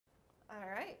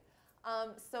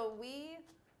So we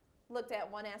looked at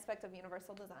one aspect of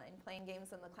universal design, playing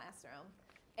games in the classroom.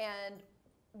 And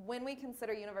when we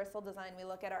consider universal design, we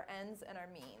look at our ends and our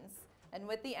means. And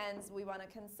with the ends, we want to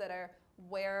consider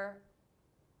where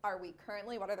are we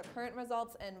currently, what are the current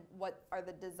results, and what are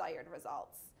the desired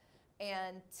results.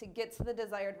 And to get to the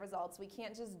desired results, we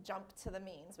can't just jump to the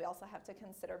means. We also have to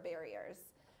consider barriers.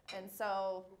 And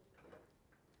so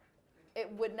it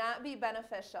would not be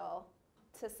beneficial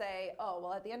to say, oh,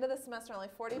 well, at the end of the semester, only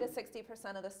 40 to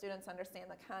 60% of the students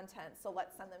understand the content, so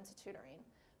let's send them to tutoring.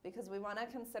 Because we want to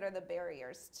consider the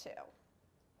barriers too.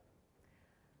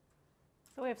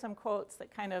 So we have some quotes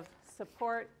that kind of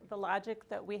support the logic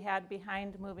that we had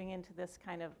behind moving into this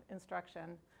kind of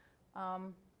instruction.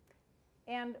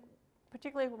 And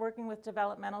particularly working with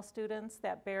developmental students,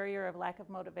 that barrier of lack of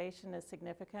motivation is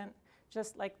significant.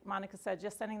 Just like Monica said,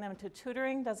 just sending them to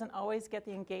tutoring doesn't always get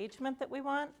the engagement that we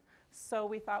want. So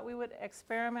we thought we would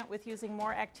experiment with using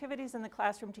more activities in the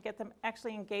classroom to get them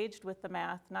actually engaged with the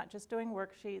math, not just doing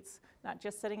worksheets, not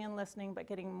just sitting and listening, but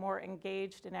getting more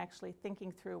engaged and actually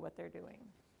thinking through what they're doing.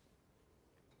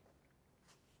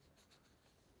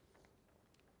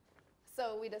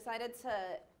 So we decided to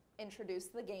introduce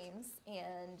the games,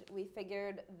 and we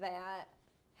figured that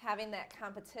having that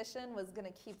competition was going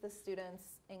to keep the students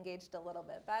engaged a little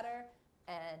bit better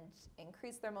and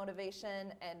increase their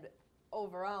motivation. And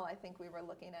overall, I think we were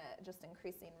looking at just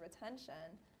increasing retention,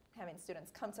 having students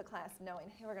come to class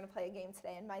knowing, hey, we're going to play a game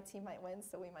today and my team might win,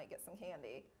 so we might get some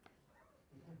candy.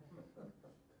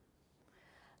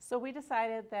 So we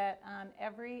decided that on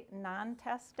every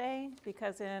non-test day,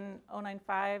 because in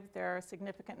 095 there are a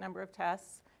significant number of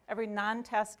tests, every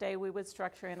non-test day we would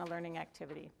structure in a learning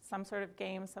activity, some sort of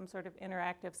game, some sort of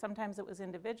interactive. Sometimes it was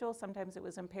individual, sometimes it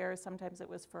was in pairs, sometimes it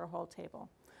was for a whole table.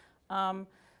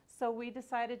 So we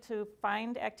decided to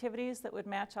find activities that would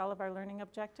match all of our learning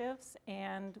objectives,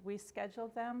 and we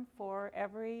scheduled them for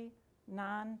every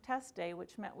non-test day,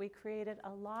 which meant we created a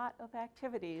lot of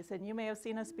activities. And you may have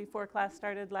seen us before class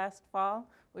started last fall.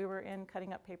 We were in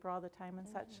cutting up paper all the time and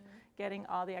such, getting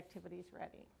all the activities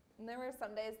ready. And there were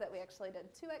some days that we actually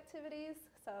did 2 activities,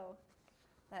 so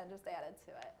that just added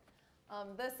to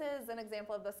it. This is an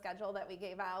example of the schedule that we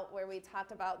gave out where we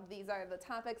talked about these are the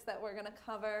topics that we're going to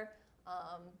cover.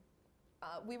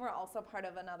 We were also part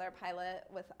of another pilot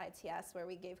with ITS where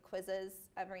we gave quizzes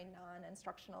every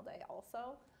non-instructional day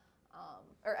also,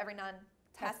 or every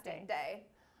non-testing day.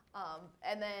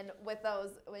 And then with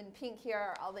those, in pink here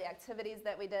are all the activities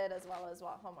that we did as well as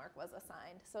what homework was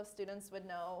assigned. So students would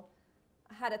know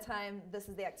ahead of time, this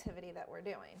is the activity that we're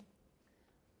doing.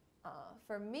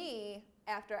 For me,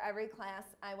 after every class,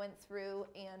 I went through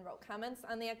and wrote comments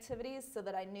on the activities so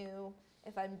that I knew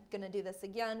if I'm going to do this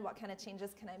again, what kind of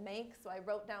changes can I make? So I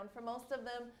wrote down for most of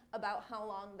them about how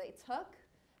long they took,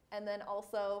 and then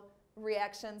also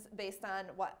reactions based on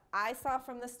what I saw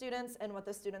from the students and what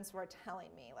the students were telling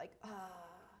me. Like,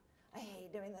 I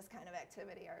hate doing this kind of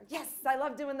activity, or yes, I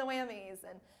love doing the whammies.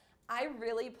 And I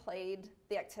really played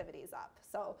the activities up.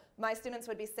 So my students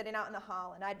would be sitting out in the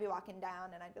hall, and I'd be walking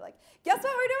down, and I'd be like, guess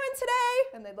what we're doing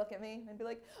today? And they'd look at me and be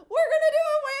like, we're going to do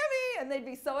a whammy! And they'd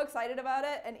be so excited about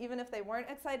it. And even if they weren't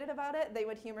excited about it, they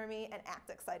would humor me and act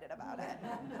excited about it.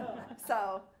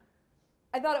 So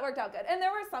I thought it worked out good. And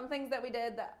there were some things that we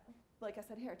did that, like I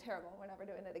said here, terrible. We're never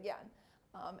doing it again.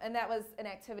 And that was an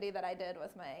activity that I did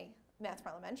with my math for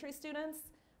elementary students.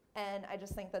 And I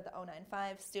just think that the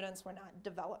 095 students were not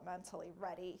developmentally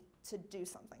ready to do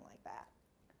something like that.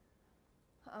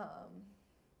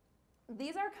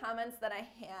 These are comments that I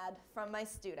had from my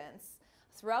students.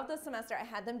 Throughout the semester, I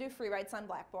had them do free writes on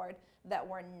Blackboard that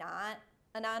were not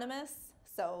anonymous.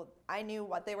 So I knew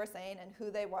what they were saying and who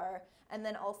they were. And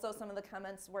then also some of the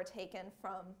comments were taken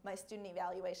from my student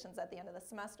evaluations at the end of the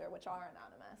semester, which are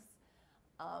anonymous.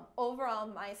 Overall,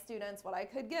 my students, what I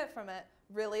could get from it,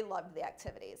 really loved the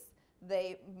activities.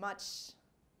 They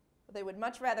would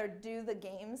much rather do the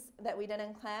games that we did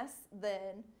in class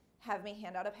than have me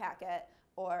hand out a packet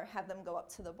or have them go up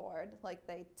to the board like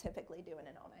they typically do in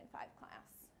an 095 class.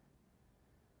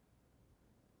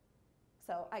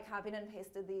 So I copied and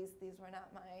pasted these. These were not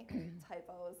my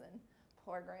typos and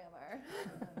poor grammar.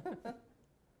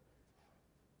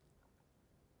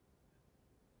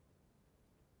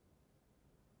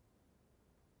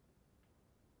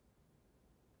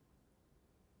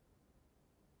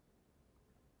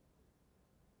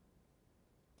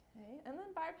 And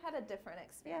then Barb had a different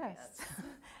experience. Yes.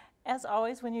 As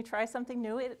always, when you try something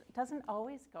new, it doesn't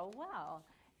always go well.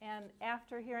 And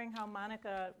after hearing how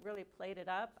Monica really played it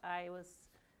up, I was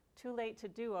too late to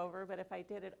do over, but if I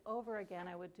did it over again,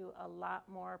 I would do a lot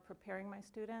more preparing my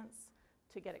students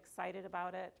to get excited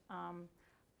about it.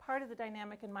 Part of the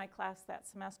dynamic in my class that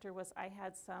semester was I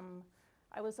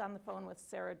was on the phone with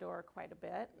Sarah Dorr quite a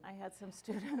bit. I had some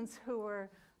students who were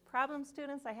problem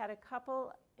students. I had a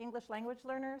couple English language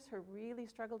learners who really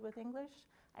struggled with English.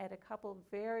 I had a couple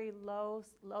very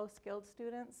low-skilled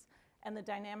students, and the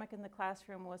dynamic in the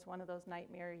classroom was one of those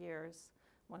nightmare years,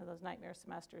 one of those nightmare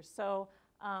semesters. So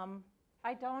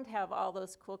I don't have all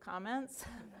those cool comments.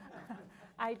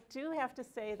 I do have to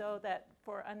say, though, that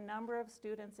for a number of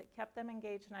students, it kept them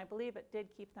engaged, and I believe it did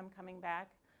keep them coming back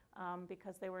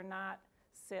because they were not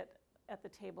sit at the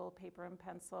table, paper and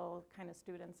pencil kind of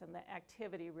students, and the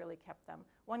activity really kept them.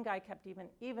 One guy kept,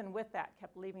 even with that,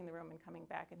 kept leaving the room and coming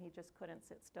back, and he just couldn't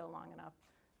sit still long enough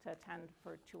to attend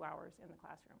for 2 hours in the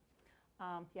classroom.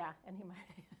 Yeah, and he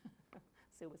might,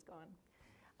 Sue was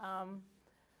gone.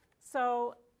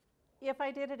 So if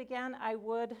I did it again, I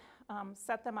would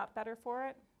set them up better for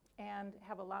it and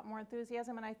have a lot more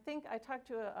enthusiasm. And I think I talked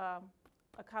to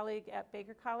a colleague at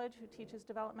Baker College who teaches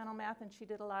developmental math, and she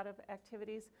did a lot of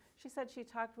activities. She said she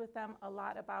talked with them a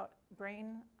lot about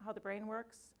how the brain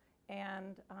works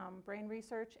and brain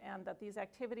research, and that these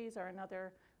activities are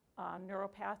another neural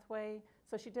pathway.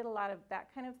 So she did a lot of that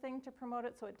kind of thing to promote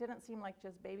it, so it didn't seem like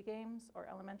just baby games or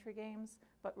elementary games,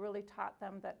 but really taught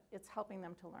them that it's helping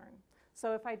them to learn.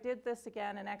 So if I did this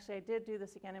again, and actually I did do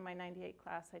this again in my 98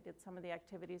 class, I did some of the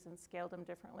activities and scaled them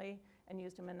differently and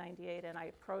used them in 98, and I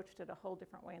approached it a whole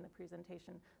different way in the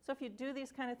presentation. So if you do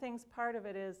these kind of things, part of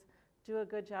it is do a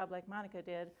good job like Monica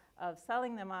did of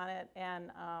selling them on it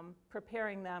and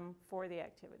preparing them for the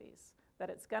activities. That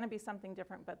it's going to be something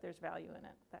different, but there's value in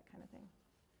it, that kind of thing.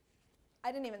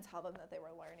 I didn't even tell them that they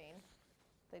were learning.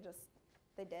 They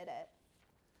did it.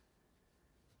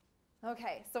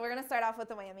 Okay, so we're going to start off with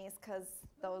the whammies because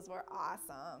those were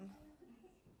awesome.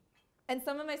 And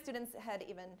some of my students had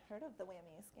even heard of the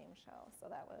whammies game show, so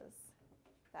that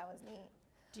was neat.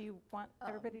 Do you want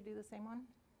everybody to do the same one?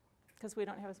 Because we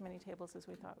don't have as many tables as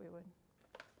we thought we would.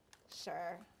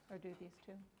 Sure. Or do these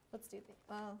two? Let's do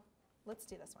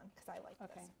this one because I like this.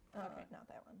 Okay. Not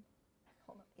that one.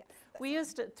 Hold on. Yes. We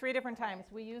used it 3 different times.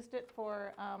 We used it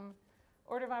for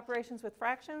order of operations with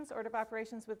fractions, order of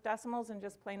operations with decimals, and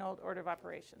just plain old order of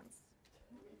operations.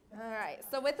 All right.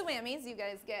 So with the whammies, you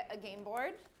guys get a game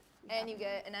board, and you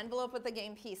get an envelope with the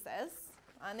game pieces.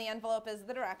 On the envelope is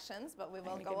the directions, but we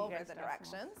will go over the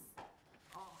directions.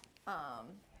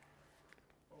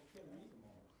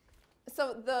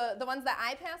 So the ones that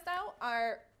I passed out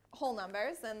are whole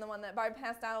numbers, and the one that Barb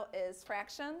passed out is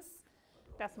fractions.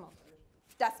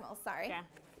 Decimals, sorry. Yeah.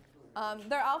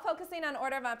 They're all focusing on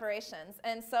order of operations.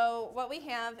 And so what we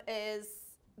have is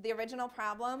the original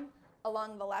problem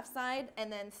along the left side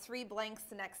and then 3 blanks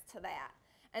next to that.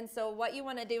 And so what you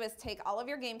want to do is take all of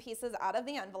your game pieces out of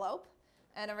the envelope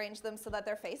and arrange them so that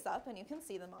they're face up and you can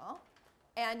see them all.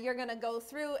 And you're going to go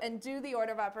through and do the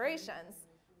order of operations.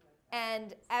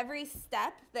 And every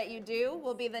step that you do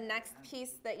will be the next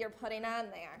piece that you're putting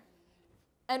on there.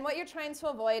 And what you're trying to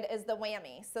avoid is the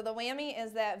whammy. So the whammy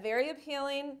is that very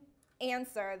appealing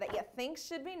answer that you think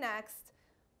should be next,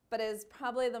 but is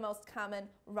probably the most common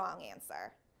wrong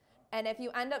answer. And if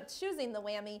you end up choosing the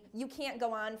whammy, you can't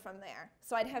go on from there.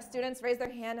 So I'd have students raise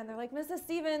their hand and they're like, Mrs.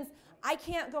 Stevens, I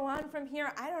can't go on from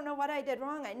here. I don't know what I did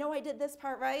wrong. I know I did this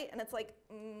part right. And it's like,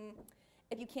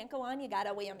 if you can't go on, you got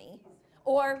a whammy.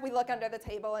 Or we look under the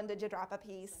table and did you drop a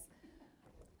piece?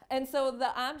 And so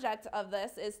the object of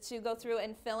this is to go through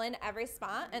and fill in every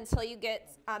spot until you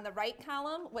get on the right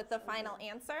column with the final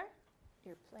answer.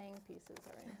 Your playing pieces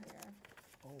are in here.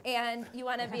 And you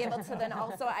want to be able to then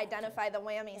also identify the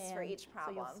whammies for each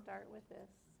problem. So you'll start with this,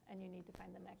 and you need to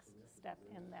find the next step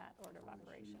in that order of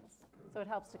operations. So it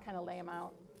helps to kind of lay them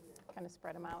out, kind of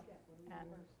spread them out, and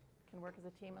can work as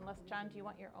a team. Unless, John, do you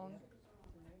want your own?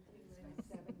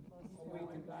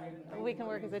 We can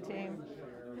work as a team.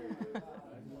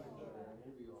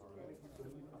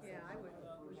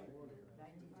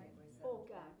 Oh,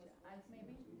 gotcha.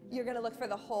 Maybe? You're going to look for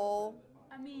the whole,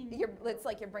 I mean, it's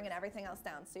like you're bringing everything else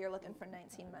down. So you're looking for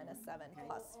 19 minus 7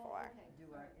 plus 4.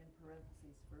 Do our in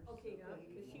parentheses first. okay, because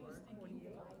she was thinking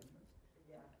 5.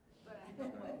 But I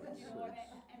don't know, you know what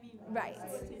I mean? Right.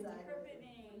 It's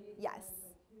interpreting. Yes.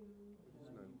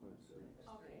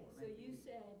 Okay, so you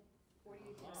said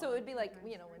 48. So it would be like,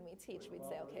 you know, when we teach, we'd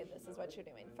say, okay, this is what you're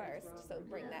doing first. So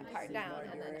bring that part down,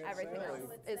 and then everything else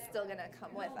is still going to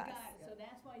come with us. So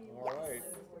that's why you. Yes. All right,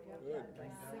 good.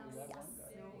 Yes.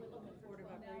 Order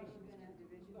of operations and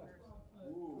division verse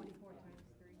 24 times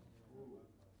 3.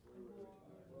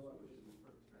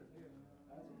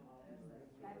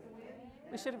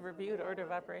 We should have reviewed order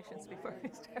of operations before we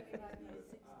started.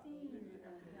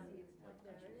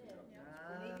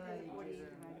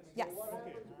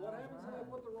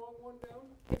 put the wrong one down?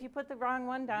 If you put the wrong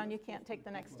one down, you can't take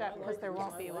the next step because there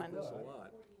won't be I one. like this a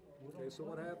lot. Okay, so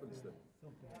what happens then?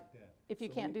 If you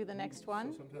can't do the next one,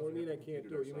 What do you mean I can't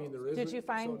do it? You mean there isn't? did you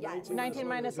find So 19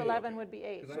 minus 11 would be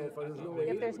 8? So if there's no 8?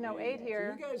 If there's no 8 So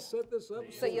here, you guys set this up?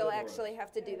 So you'll actually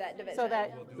have to do that division. so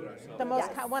that the most,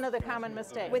 Yes. one of the common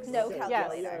mistakes. With no Yes.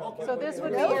 calculator. So this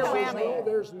would be No your calculator. No, whammy.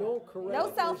 there's no correct.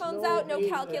 No cell there's phones out, no 8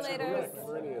 that's calculators. correct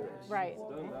for any of this. Right.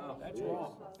 That's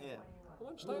wrong. Yeah. How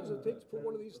much time does it take to put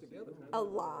one of these together? A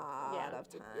lot Yeah. of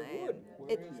time. would.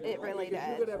 It really Because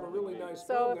you could did. have a really nice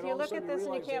So phone, if then you all of a look at sudden this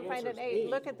and you realize the can't find an answer's 8,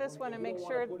 look at this one and You make don't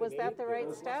sure, wanna put was an that 8 the there.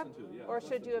 right step? Or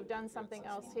should you have done something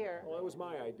else here? Well, that was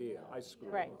my idea. I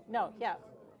screwed Right, up. no, yeah,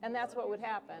 and that's what would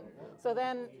happen. So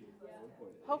then,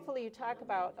 hopefully you talk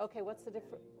about, okay, what's the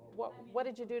difference, what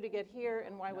did you do to get here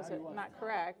and why was it not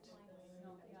correct?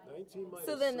 19 minus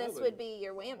So then this 7. would be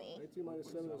your whammy. 19 minus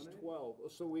 7 is 12.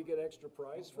 So we get extra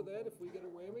prize for that if we get a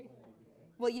whammy?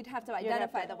 Well, you'd have to have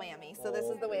identify to- the whammy. So this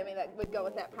is the whammy that would go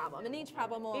with that problem. And each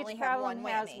problem will only Each have problem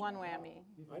one has whammy. one whammy.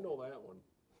 I know that one.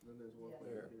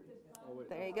 There.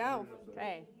 There you go.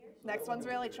 Okay, Next one's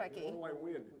really tricky. Oh, I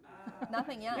win.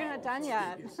 Nothing yet. you're not done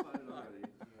yet. It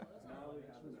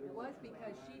was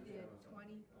because she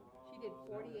did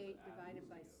 48 divided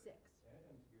by 6.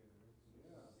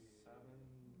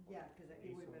 Yeah, because it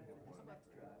would have been for this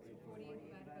extra. 48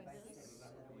 divided by 6.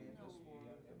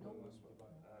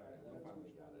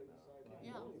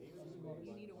 Yeah.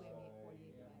 You need a whammy at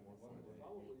 48 divided by 6.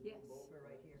 Yes. For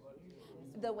right here.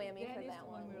 The whammy That for is that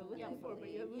the one. one we were looking I for, but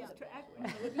you believe. lose track when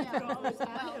you look at all this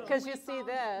out. Because you see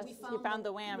this, you found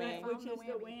the whammy. Which is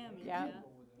the whammy, Yeah. yeah.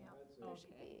 There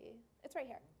should be. It's right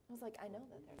here. I was like, I know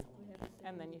that there's a whammy.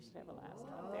 And then you should have a last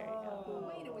one, there you go. Oh,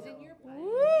 wait, it was in your pile.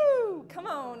 Woo! Come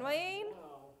on, Wayne.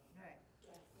 All right.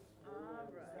 All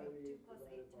right. 2 plus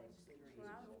 8 times 3.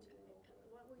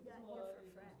 What we got here for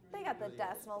Fred? They got the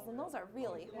decimals, and those are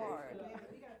really hard.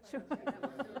 Because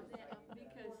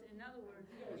in other words.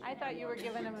 I thought you were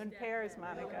giving them in pairs,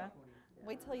 Monica.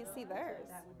 Wait till you see theirs.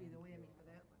 That would be the whammy for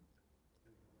that one.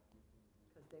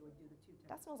 Because they would do the 2 times,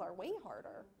 Decimals are way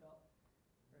harder.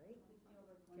 right?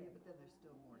 Okay, but then there's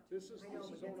still more. This is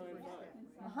 095.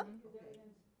 Uh-huh. All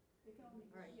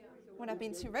right. So We're not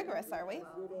being too rigorous, are we?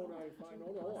 Good 095.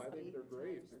 No, I think they're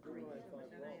great. They're good 095.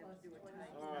 then I have to do a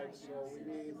times. All right, so we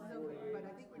need 48. But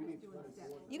I think we're just doing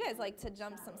steps. You guys like to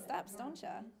jump some steps, don't you?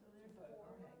 So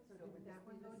would that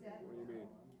one go dead? What do you mean?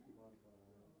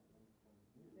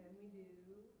 Then we do.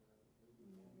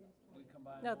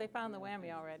 No, they found the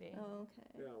whammy already. Okay.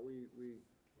 Yeah,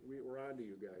 we're on to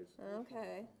you guys.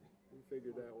 Okay. We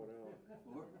figured that one out.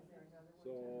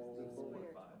 So.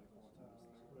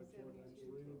 That's really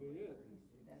it.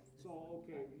 So,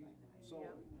 okay, so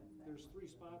there's 3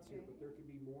 spots here, but there could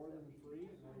be more than 3? In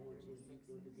other words, there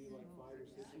could be like 5 or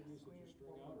 6 of these that you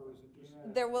string out, or is it just?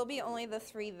 There will be only the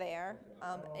 3 there.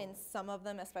 In some of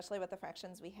them, especially with the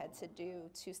fractions, we had to do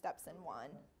 2 steps in one.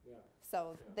 Yeah.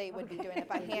 So they would be doing it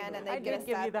by hand, and I they'd get a did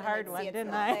give you step, the and hard they'd one, see it's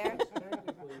didn't not I? there.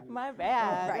 My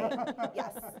bad. Right,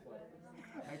 yes.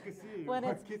 I can see. When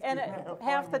it's, and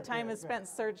half the time is spent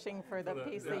searching for the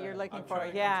piece that you're looking for,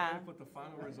 yeah. I'm trying to put the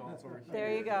final results over here.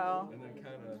 There you go. And then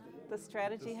kind of, The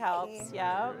strategy helps,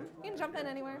 yeah. You can jump in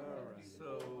anywhere. so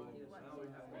now we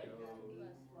have to go.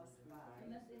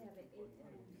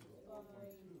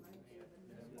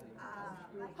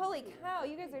 Holy cow,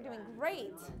 you guys are doing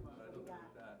great.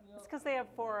 It's because they have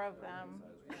 4 of them.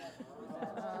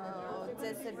 Oh,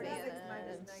 disadvantage.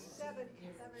 7.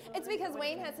 It's because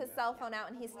Wayne has his cell phone out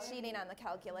and he's cheating on the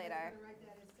calculator. Write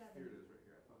that as 7. Here it is right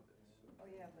here, I found it. Oh,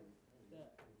 yeah, but.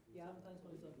 Yeah. That's a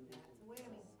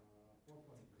whammy.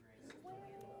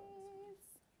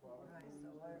 All right, so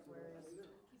where is,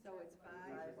 so it's 5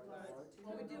 plus,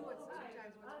 well, we do what's 2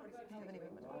 times 1 is 46. I haven't even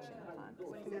been watching the font.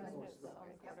 27. 5 Okay.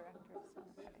 plus 2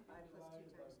 times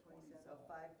 27, so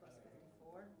 5 plus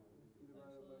 54. I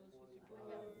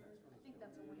think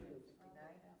that's a whammy. 59.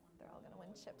 They're all gonna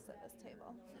win chips at this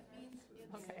table. That means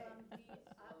it's Okay. the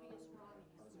obvious wrong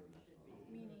answer,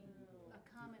 meaning a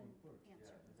common answer. So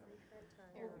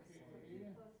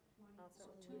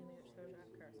 2,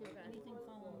 anything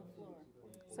fall on the floor.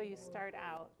 So you start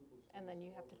out, and then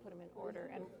you have to put them in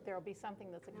order, and there'll be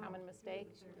something that's a common mistake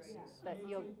that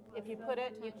you'll, if you put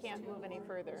it, you can't move any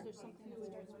further. There's something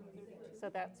that starts with 32. So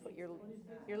that's what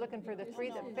you're looking for the 3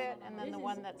 that fit, and then the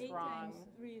one that's wrong. 8 times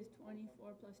 3 is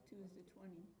 24, plus 2 is the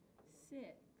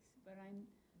 26, but I'm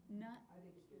not,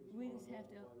 we just have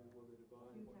to,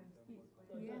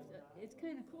 we have to, it's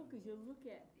kind of cool, because you look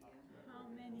at how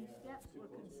many steps were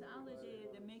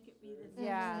consolidated to make it be the same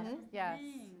Yeah, thing. yes.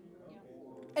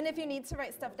 And if you need to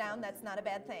write stuff down, that's not a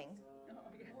bad thing. Oh,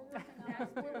 yeah.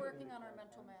 We're working on our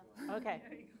mental math. Okay. I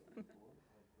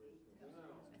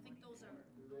think those are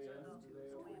the whammies.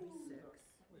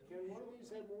 Can one of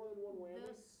these have more than one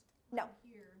whammy? This No,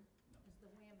 here is the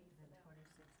whammy for that.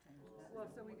 Well,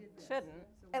 so we did this. Shouldn't.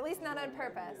 at least not on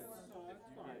purpose. No, that's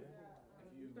fine.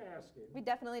 Just asking. We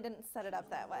definitely didn't set it up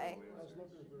that way. I was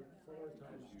looking for 4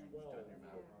 times 12.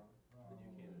 Then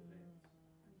you can't advance.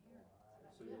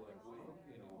 So you're like, wait,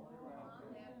 you know,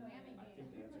 That whammy I think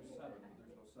the answer's 7, but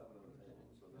there's no 7 on the table,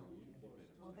 so then you keep it.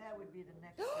 Well, that would be the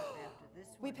next step after this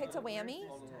one. We picked a whammy?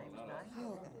 This times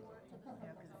 9.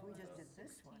 Yeah, because if we just did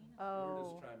this one,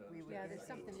 Oh, we would. Yeah, there's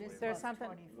something missing. there's something,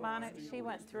 Monica, she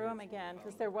went through them again,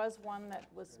 because there was one that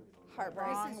was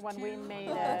wrong when we made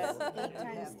it. 8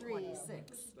 times 3 is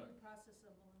 6.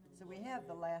 So we have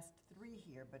the last 3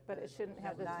 here, but. But it shouldn't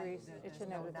have the three, it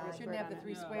shouldn't have the three Shouldn't have the squared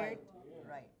 3 on it. squared?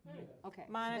 Right. Okay.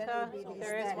 Monica, Then it would be the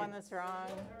there is aesthetic. one that's wrong.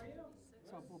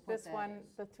 So we'll put This that. one,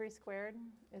 the 3 squared,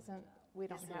 isn't, we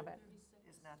don't have it.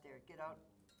 It's not there. Get out.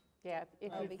 Yeah,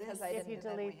 if Oh, you, because This, I if you and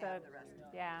then we delete the, have the rest of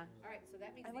it. yeah. All right, so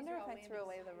that means I these wonder are if all I threw whammies.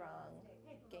 away the wrong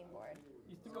game board.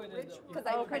 You threw it in the. Because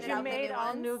I Oh, because printed you out the made new all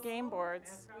ones. new game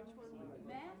boards.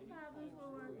 Math problems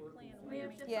where we're playing whammy.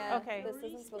 Yeah, Okay. this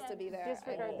isn't supposed to be there.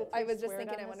 Disregard the I 3 was just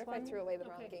squared thinking, on I wonder this if I one. threw away the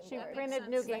wrong Okay. game She board. printed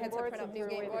new I had game to boards print and out threw new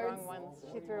away game the wrong boards.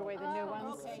 ones. She threw away the new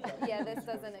ones. Yeah, this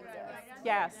doesn't exist.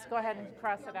 Yes, go ahead and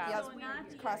cross it out.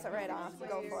 Yep, cross it right off,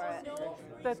 go for it.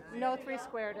 The, no 3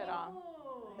 squared at all.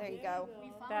 There you go. We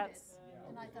found it, That's,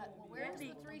 and I thought, well, where's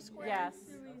the 3 squared? yes.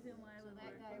 The reason why so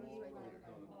that guy was right there.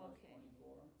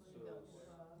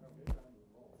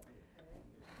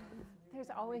 There's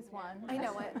always one. I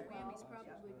know it. Whammy's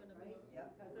probably gonna be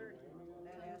 30.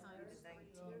 That has to be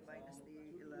 19 minus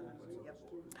the 11. Yep.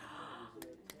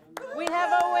 We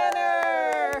have a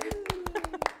winner!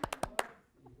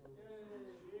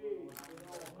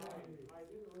 I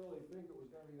didn't really think it was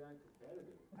gonna be that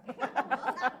competitive.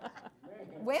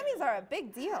 Whammies are a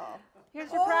big deal.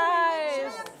 Here's your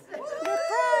prize. Your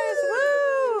prize,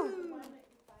 woo!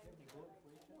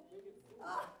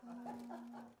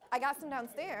 I got some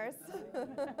downstairs. So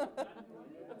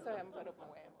I haven't put it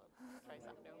away. We'll try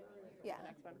something new. Yeah.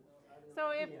 Next one.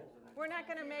 So if, we're not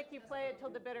gonna make you play it till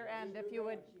the bitter end. If you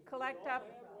would collect up,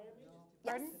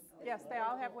 pardon? Yes, they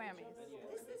all have whammies.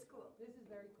 This is cool.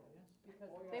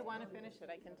 They wanna finish it,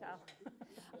 I can tell.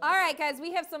 All right, guys,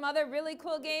 we have some other really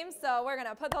cool games, so we're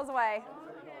gonna put those away.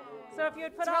 So if you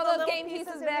would put Throw all the those little game pieces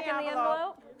pieces back in the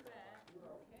envelope.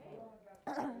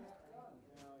 envelope.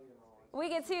 We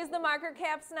get to use the marker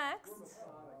caps next.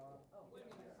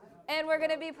 And we're going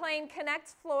to be playing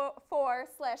Connect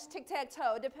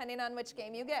 4/tic-tac-toe, depending on which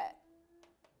game you get.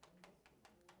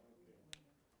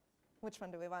 Which one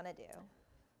do we want to do?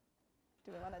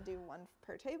 Do we want to do one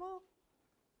per table?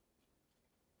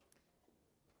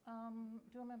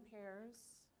 Do them in pairs.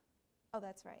 Oh,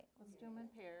 that's right. Let's do them in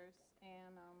pairs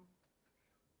and,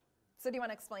 So do you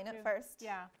want to explain it first?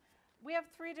 yeah. We have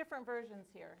 3 different versions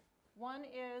here. One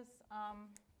is, I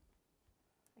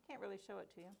can't really show it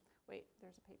to you. Wait,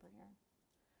 there's a paper here.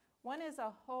 One is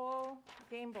a whole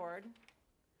game board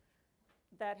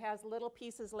that has little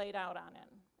pieces laid out on it.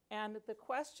 And the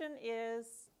question is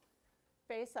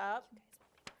face up,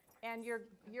 and your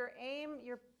aim,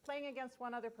 you're playing against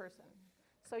one other person.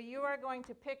 So you are going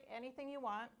to pick anything you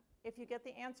want. If you get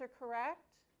the answer correct,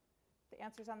 the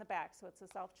answer's on the back, so it's a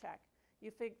self-check. You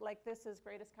think like this is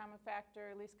greatest common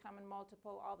factor, least common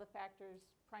multiple, all the factors,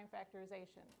 prime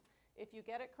factorization. If you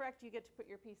get it correct, you get to put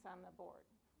your piece on the board.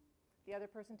 The other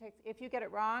person takes, if you get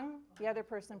it wrong, the other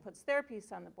person puts their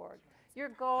piece on the board. Your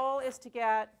goal is to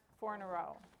get 4 in a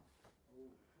row.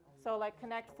 So like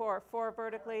connect 4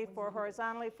 vertically, 4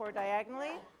 horizontally, 4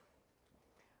 diagonally.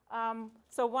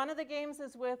 So one of the games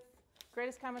is with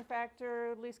greatest common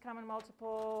factor, least common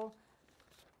multiple.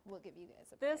 We'll give you guys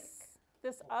a break.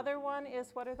 This other one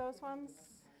is, what are those ones?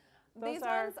 These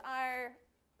ones are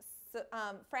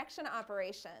fraction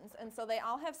operations, and so they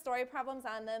all have story problems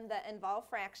on them that involve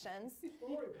fractions.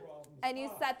 And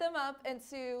you set them up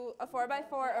into a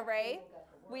 4x4 array.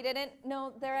 We didn't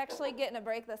know they're actually getting a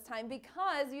break this time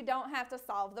because you don't have to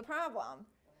solve the problem.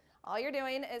 All you're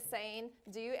doing is saying,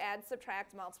 do you add,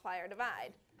 subtract, multiply, or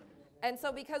divide? And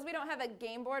so because we don't have a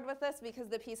game board with this because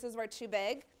the pieces were too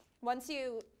big, once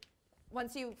you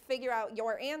figure out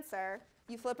your answer,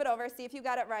 you flip it over, see if you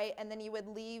got it right, and then you would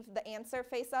leave the answer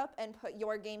face up and put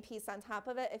your game piece on top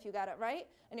of it if you got it right,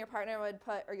 and your partner would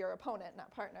put, or your opponent,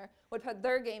 not partner, would put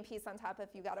their game piece on top if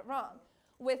you got it wrong.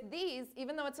 With these,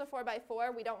 even though it's a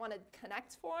 4x4, we don't want to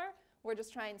connect 4. We're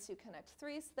just trying to connect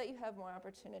 3 so that you have more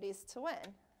opportunities to win.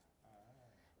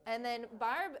 And then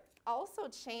Barb also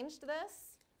changed this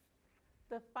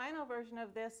The final version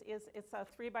of this is it's a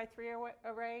 3x3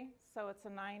 array, so it's a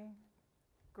 9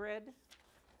 grid,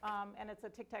 and it's a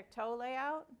tic-tac-toe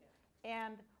layout.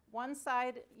 And one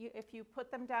side, if you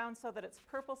put them down so that it's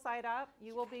purple side up,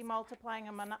 you will be multiplying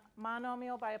a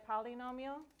monomial by a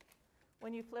polynomial.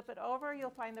 When you flip it over, you'll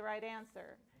find the right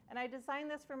answer. And I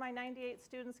designed this for my 98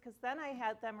 students because then I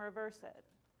had them reverse it.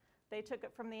 They took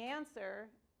it from the answer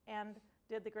and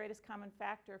did the greatest common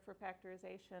factor for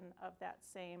factorization of that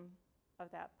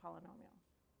polynomial.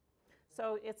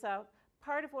 So it's a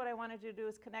part of what I wanted you to do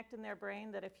is connect in their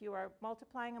brain that if you are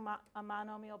multiplying a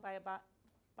monomial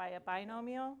by a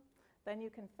binomial, then you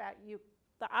can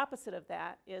the opposite of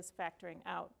that is factoring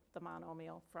out the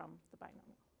monomial from the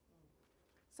binomial.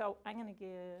 So I'm going to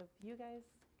give you guys,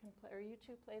 or you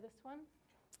two play this one,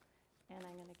 and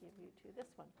I'm going to give you two this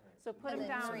one. So put And them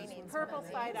then down Marie needs purple one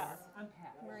of side these. up.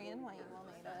 Marie and Wayne will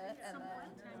need it. And then,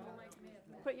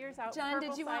 Put yours out John, purple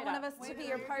did you side want one of up. us to be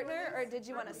your partner, or did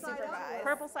you want to supervise?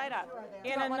 Purple side up. Do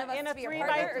you In want one of us in to a be your 3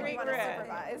 partner, by or do 3 you want to grid.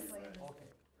 supervise?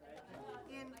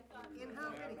 In how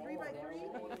many, 3 by 3?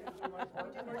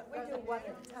 We do one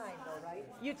at a time though, right?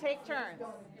 You take turns.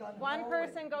 One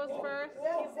person goes first.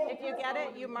 If you get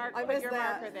it, you put missed your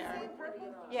that. marker there.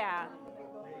 Yeah.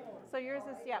 So yours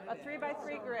is, a 3 by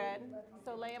 3 grid.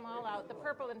 So lay them all out. The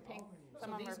purple and pink,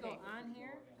 some of them are pink. on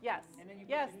here? Yes.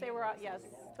 Yes, they were all, yes.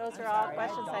 Those are all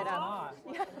question side up.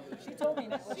 She told me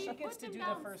that, well, she She gets put to them do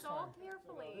down the first so one.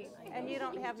 carefully. And you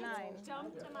don't have 9.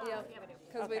 Dumped them out. Yep,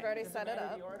 because we've already set it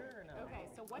up. The order or no? Okay,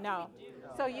 so what No. do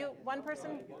we do? So one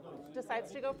person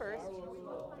decides to go first.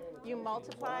 You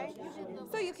multiply.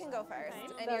 So you can go first,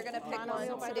 and you're going to pick one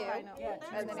monomial by to the do. binomial.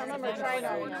 And then Some you're of them going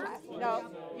are to trinomials. No,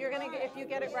 you're going to, if you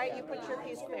get it right, you put your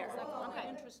piece there.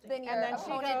 Okay. Then your And then she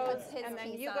opponent goes, puts his and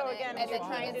then piece you on go it, again, and and you're then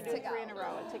he trying to gets do to 3 in a go.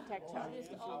 row, a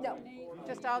tic-tac-toe. No,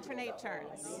 Just alternate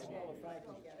turns.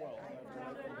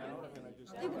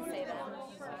 you can say that.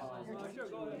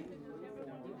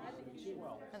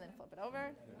 And then flip it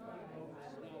over.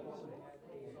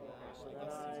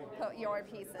 Put your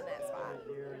piece in that spot,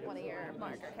 one of your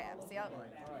marker caps, yep.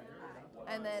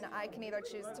 And then I can either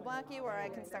choose to block you or I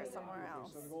can start somewhere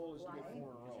else. So the goal is to get 4 in a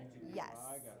row. Yes.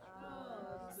 I got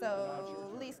you.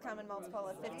 So least common multiple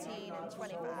of 15 and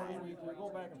 25. We go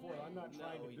back and forth. I'm not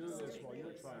trying to do this while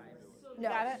you're trying to do it. No,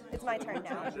 Got it? it's my turn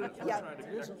now. Yep.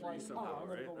 It isn't like, I'm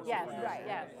gonna go with Yes, the Right.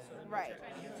 yes. Right.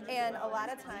 And a lot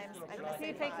of times, I'm going to say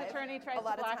He takes a 5. turn, he tries A to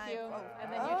lot of block time- you, oh.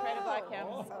 and then you try to block him.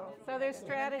 Oh. So there's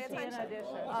strategy in attention.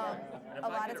 addition. A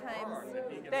lot of times,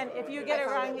 Then if you get it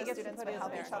I found wrong, that he the gets to students put would his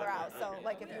help there. each other out. So,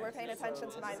 like, if you were paying attention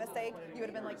to my mistake, you would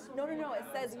have been like, no, no, no, it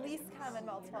says least common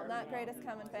multiple, not greatest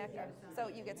common factor. So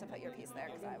you get to put your piece there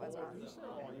because I was wrong.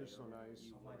 Oh, you're so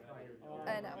nice.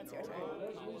 And now it's your turn.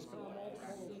 Least common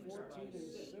multiple of 14 and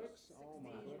 6. Oh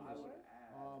my goodness.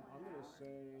 I'm gonna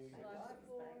say.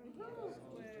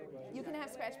 You can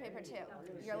have scratch paper too.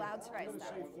 You're allowed to write I'm gonna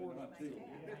stuff. say 42.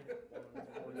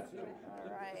 42.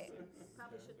 All right.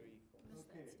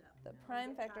 The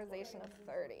prime factorization of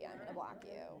 30, I'm going to block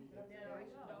you,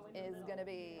 is going to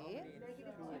be,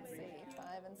 let's see, 5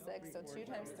 and 6, so 2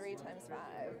 times 3 times 5.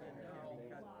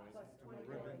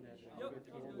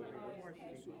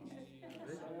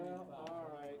 Well, all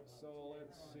right, so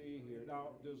let's see here.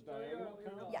 Now, does diagonal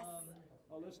count? Yes.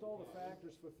 I'll list all the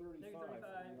factors for 35. 1,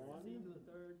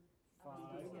 5,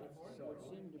 so it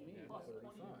seemed to me 35.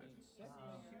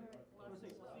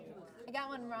 I got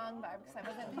one wrong, Barb, because I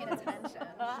wasn't paying attention.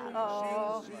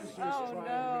 Oh, She's just oh trying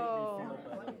no.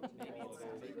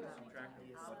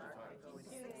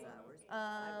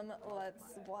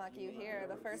 Let's block you here.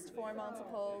 The first 4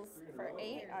 multiples for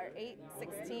 8 are 8,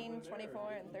 16,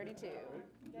 24, and 32.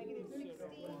 Negative 16.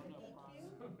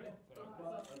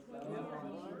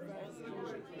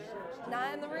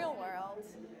 Not in the real world.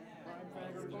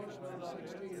 Factorization for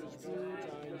 16 is 2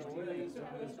 times 3 times 2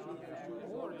 plus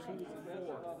 2, or 2 to the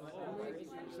 4.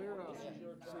 Is there a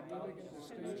significant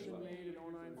distinction made in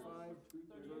 095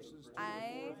 versus 2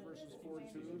 I- versus 4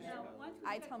 twos?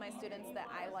 I tell my students that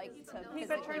I like to Keep it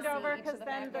physically turned see over, each 'cause of the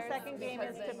then the factors, second game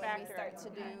because is to then when we factor start it. to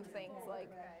do things like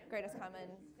greatest common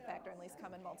factor and least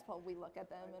common multiple, we look at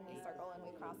them and we circle and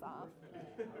we cross off.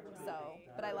 So,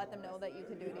 but I let them know that you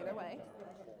could do it either way.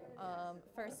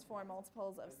 First 4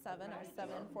 multiples of 7 are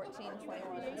 7, 14,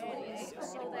 21, and 28.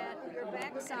 So that your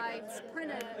back side's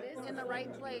printed in the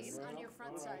right place on your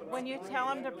front side. When you tell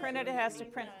him to print it, it has to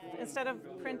print, instead of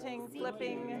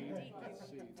flipping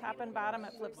top and bottom,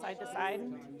 it flips side to side.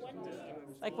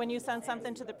 Like when you send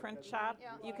something to the print shop,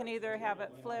 you can either have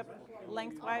it flip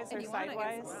lengthwise or And you want it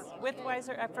sidewise, widthwise,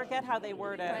 or I forget how they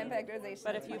word Prime it. factorization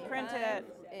But of if you 25. print it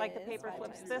like the is paper 5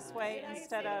 flips times this way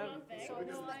instead of, So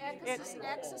it's the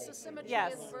axis of symmetry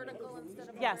Yes. is vertical instead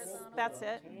of yes, horizontal. that's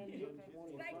it.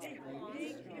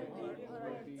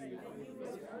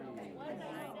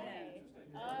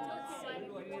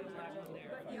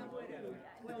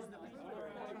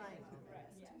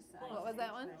 What was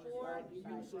that one?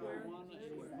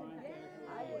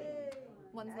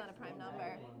 One's not a prime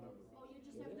number.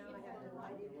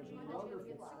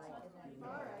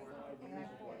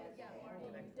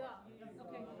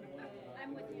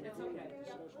 I'm with you, that's okay.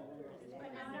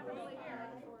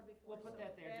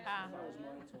 Ah.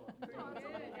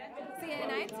 See,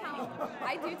 and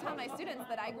I do tell my students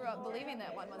that I grew up believing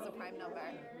that one was a prime number.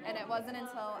 And it wasn't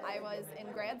until I was in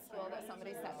grad school that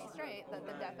somebody set me straight that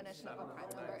the definition of a prime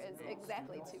number is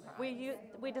exactly 2 primes.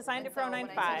 We designed it for So when I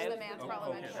teach 095. the math for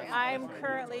elementary, I'm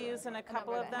currently using a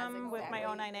couple of that has them with my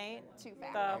exactly 098, 2 the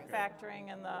factors.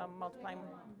 factoring and the multiplying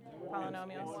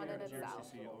polynomials. One in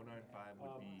itself. GRCC 095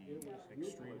 would be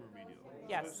extreme remedial.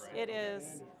 Yes, it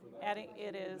is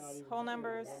it is whole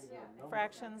numbers,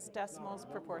 fractions, decimals,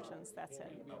 proportions, that's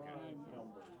it.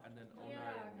 And then 09.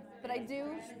 But I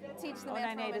do teach the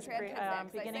math for 098 is elementary at Penn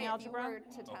State, 'cause I beginning say algebra. if you were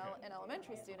to tell an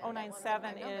elementary student that one's a 097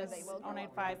 prime number, is they will grow up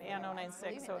 095 and 096,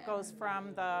 believing so it that. goes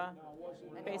from the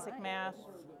basic line. math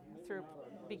through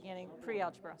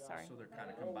pre-algebra, sorry. So they're kind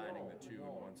of combining the two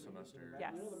in one semester.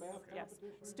 Yes, yes.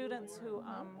 Students who,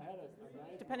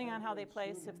 depending on how they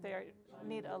place, if they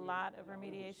need a lot of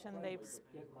remediation,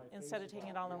 instead of taking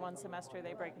it all in one semester,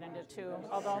 they break it into 2,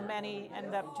 although many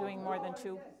end up doing more than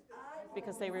 2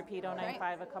 because they repeat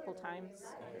 095 a couple times.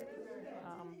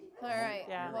 All right,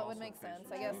 Yeah. what would make sense?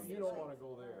 I guess, You don't wanna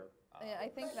go there. yeah, I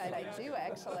think that I do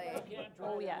actually.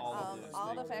 Oh, yes.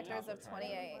 All the factors of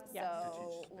 28, Yes.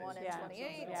 so 1 and Yeah.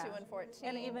 28, Yeah. 2 and 14,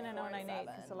 And even in 4 and 098,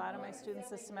 because a 7. lot of my students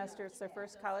this semester, it's their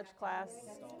first college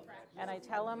class, and I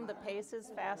tell them the pace is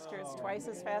faster, it's twice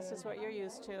as fast as what you're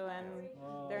used to, and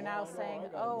they're now saying,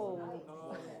 oh,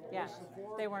 yeah,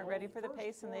 they weren't ready for the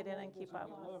pace and they didn't keep up.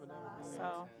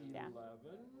 So, yeah.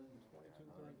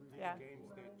 Yeah.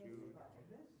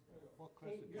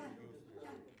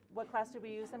 What class did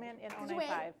we use them in? In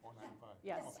 095.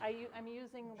 Yes, I'm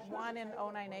using one in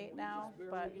 098 now,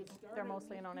 but they're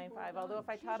mostly in 095. Although if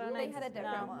I taught 097, had a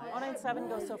different one. 097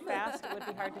 goes so fast, it would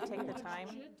be hard to take the time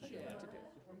to do.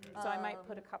 So I might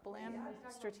put a couple in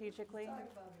strategically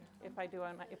if I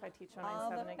teach All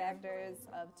 097 the again. factors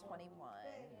of 21.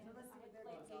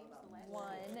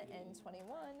 1 and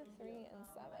 21, 3 and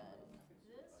 7.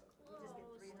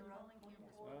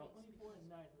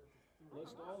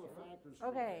 List all the factors.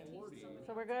 Okay,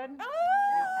 so we're good?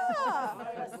 Ah!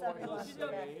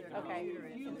 Okay.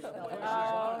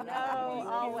 Oh, no,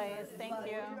 always, thank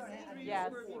you.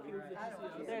 Yes,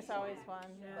 there's always one.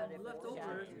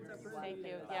 Yeah. Thank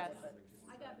you, yes.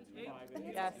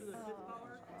 Yes,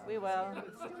 we will.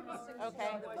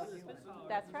 Okay,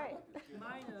 that's right.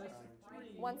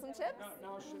 Want some chips?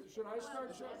 Now, should I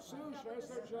start, Sue, should I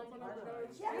start jumping up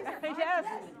and down? Yes,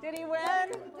 did he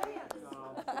win?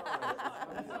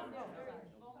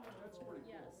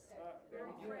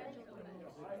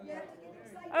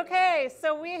 Okay,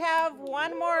 so we have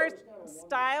one more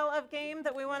style of game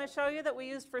that we want to show you that we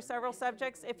used for several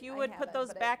subjects. If you would put haven't, those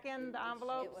but back in the It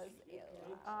envelopes, was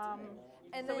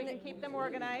and so we then can keep them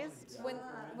organized.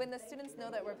 when the students know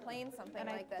that we're playing something And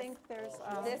I like this, think there's,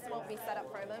 this won't be set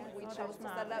up for them. We chose to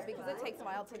set it up because it takes a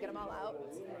while to get them all out.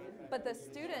 But the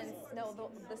students,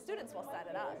 the students will set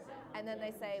it up. And then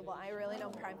they say, well, I really know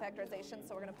prime factorization,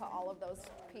 so we're going to put all of those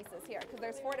pieces here. Because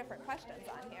there's 4 different questions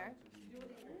on here.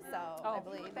 So I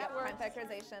believe that prime works.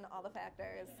 factorization, all the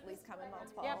factors, least common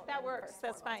multiple. Yep, that and works, first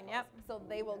that's four fine, yep. multiples. So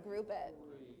they will group it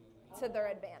to their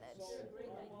advantage.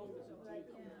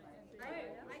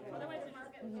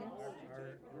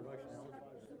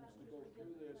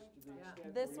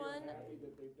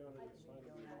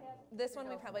 This one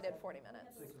we probably did 40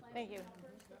 minutes. Thank you.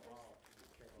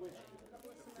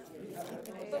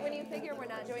 But when you figure we're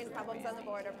not doing problems on the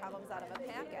board or problems out of a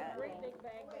packet.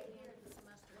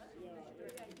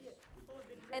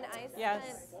 And I spent, Yes,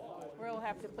 we'll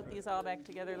have to put these all back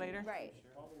together later. right.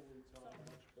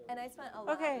 And I spent a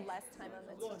lot Okay. less time on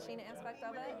the teaching aspect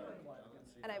of it.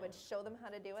 And I would show them how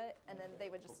to do it, and then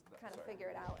they would just kind of figure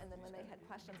it out. And then when they had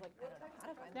questions like, I don't know how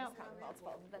to find Now- this common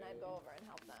multiple, then I'd go over and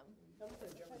help them.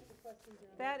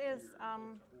 That is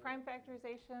prime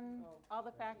factorization, all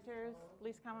the factors,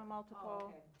 least common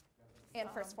multiple. And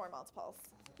first 4 multiples.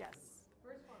 Yes.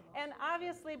 And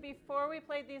obviously, before we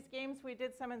played these games, we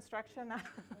did some instruction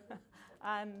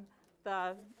on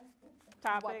the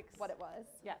topics. What it was.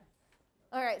 Yes.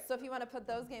 All right, so if you want to put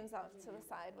those games out to the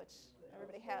side, which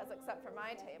everybody has except for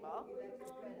my table.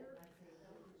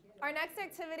 Our next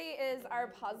activity is our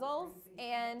puzzles,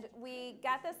 and we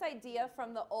got this idea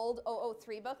from the old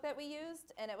 003 book that we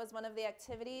used, and it was one of the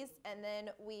activities, and then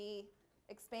we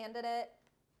expanded it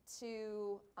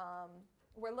to,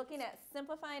 we're looking at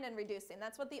simplifying and reducing.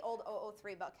 That's what the old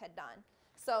 003 book had done.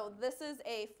 So this is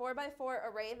a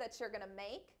 4x4 array that you're going to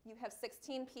make. You have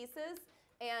 16 pieces,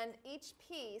 and each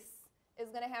piece is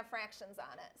going to have fractions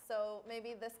on it. So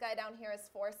maybe this guy down here is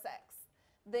 4/6.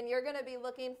 Then you're going to be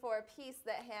looking for a piece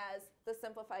that has the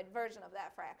simplified version of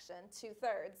that fraction,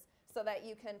 2/3, so that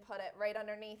you can put it right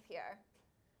underneath here.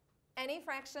 Any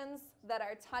fractions that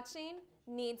are touching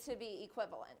need to be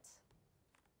equivalent.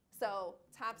 So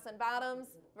tops and bottoms,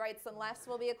 rights and lefts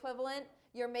will be equivalent.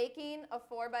 You're making a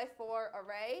 4x4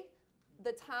 array.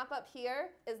 The top up here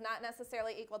is not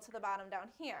necessarily equal to the bottom down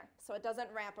here, so it doesn't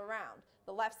wrap around.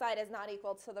 The left side is not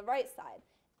equal to the right side.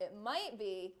 It might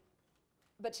be,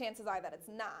 but chances are that it's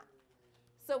not.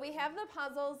 So we have the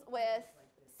puzzles with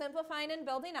simplifying and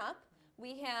building up.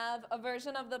 We have a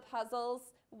version of the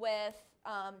puzzles with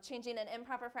changing an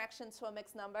improper fraction to a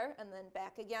mixed number and then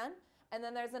back again. And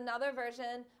then there's another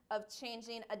version of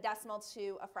changing a decimal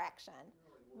to a fraction,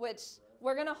 which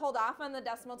we're going to hold off on the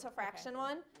decimal to fraction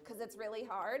one because it's really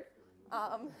hard.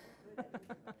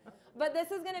 But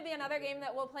this is going to be another game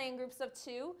that we'll play in groups of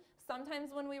 2.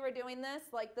 Sometimes when we were doing this,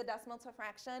 like the decimal to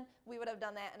fraction, we would have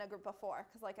done that in a group of 4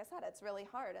 because, like I said, it's really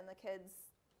hard and the kids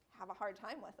have a hard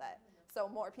time with it. So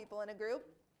more people in a group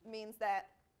means that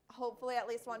hopefully at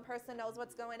least one person knows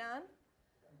what's going on.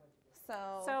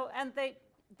 So And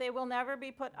they will never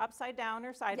be put upside down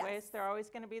or sideways. Yes. They're always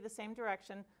going to be the same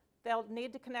direction. They'll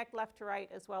need to connect left to right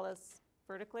as well as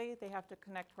vertically. They have to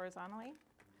connect horizontally.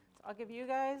 So I'll give you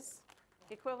guys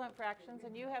equivalent fractions,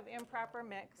 and you have improper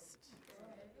mixed.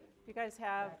 You guys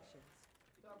have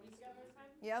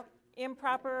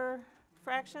improper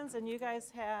fractions, and you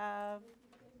guys have,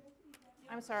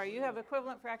 I'm sorry, you have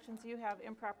equivalent fractions, you have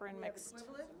improper and mixed.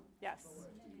 Equivalent? Yes.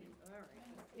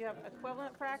 You have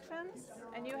equivalent fractions,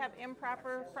 and you have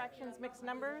improper fractions, mixed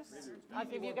numbers. I'll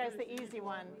give you guys the easy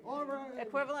one. All right.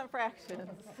 Equivalent fractions.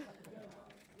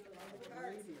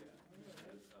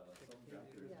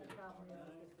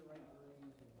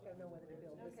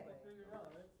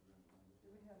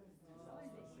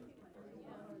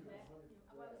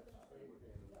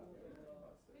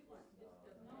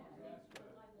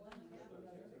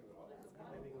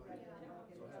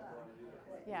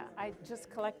 Yeah, I just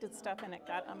collected stuff and it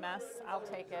got a mess. I'll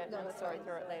take it and sort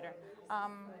through it later.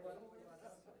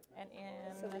 And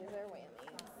So these are whammies.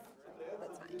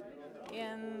 That's fine.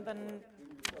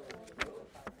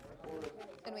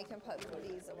 And we can put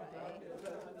these away.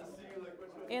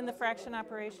 In the fraction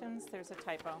operations, there's a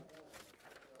typo.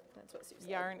 That's what Sue said.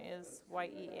 Yarn is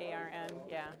Y-E-A-R-N,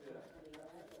 yeah.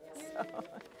 So,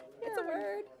 It's a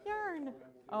word. yarn.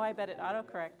 Oh, I bet it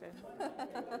auto-corrected.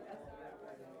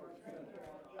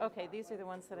 Okay, these are the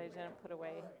ones that I didn't put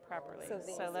away properly. So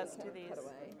these let's we do can these. put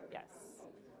away. Yes.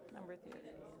 Number 3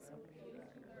 is over here.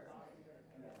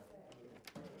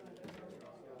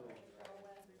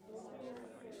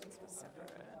 Operations was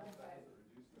separate.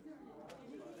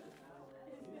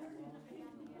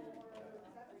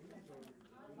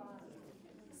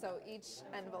 So each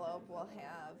envelope will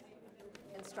have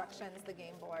instructions, the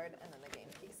game board, and then the game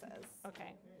pieces.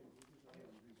 Okay.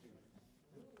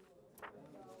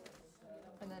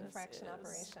 And then This fraction is-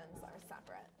 operations are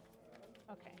separate.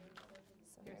 Okay.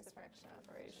 So Here's here's the fraction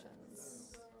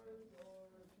operations.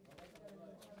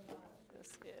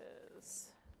 This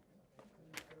is,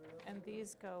 and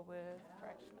these go with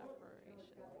fraction operations.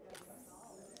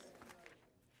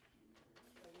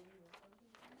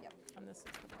 Yep. And this is the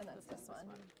one. And that's this one.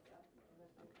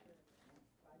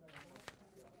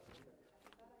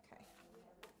 Okay.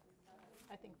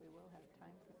 I think we will have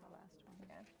time for the last one.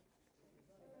 Okay.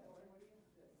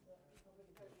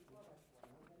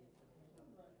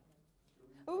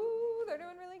 Ooh, they're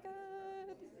doing really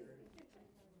good.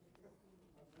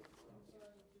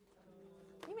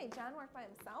 You made John work by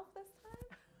himself this time?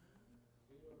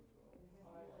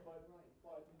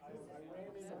 I ran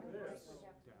into this,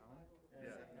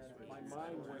 and my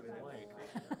mind went blank.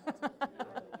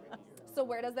 So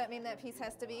where does that mean that piece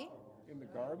has to be? In the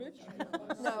garbage?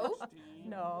 No.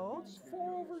 No. It's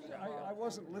 4 over, I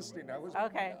wasn't listening, I was.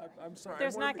 Okay. I'm sorry.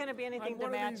 There's I'm one not of gonna be anything I'm to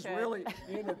one of match these it. really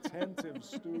inattentive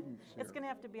students here. It's going to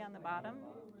have to be on the bottom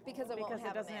Because it won't because it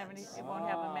have a doesn't have match. any, it won't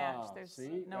have a match. Ah, There's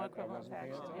see? no I equivalent wasn't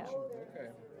paying fraction. Yeah. attention. Okay.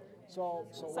 So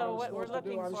So what I'm what we're supposed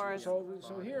to do, looking for is-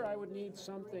 so here I would need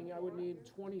something, I would need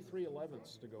 23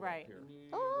 elevenths to go up Right. here,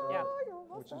 Oh, Yeah. you're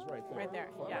almost which is right there. Right there,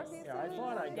 yes. Yeah, I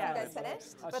thought I Yeah. got You it. guys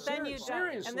finished? But then you don't-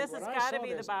 Seriously, and this when has I gotta saw be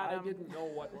the this, bottom. I didn't know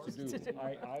what to do.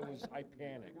 I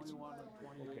panicked.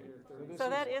 Okay, this So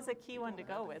that is a key one to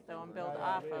go with, though, and build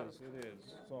off of. It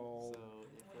is, so.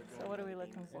 So what are we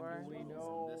looking for? Do we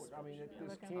know, I mean, this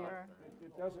Looking can't, for-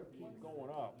 it doesn't keep going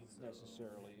up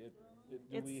necessarily. Do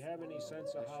we It's- have any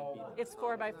sense of how? It's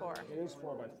 4 by 4. It is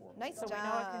 4x4. Nice So job. we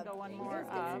know it can go one more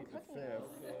up. The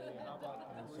fifth,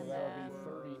 and so that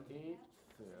would be 38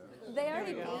 fifths. They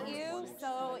already beat you,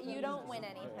 so you don't win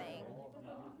anything.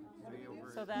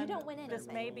 So then, don't win this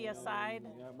may be a side,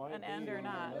 Yeah, it might an be, end or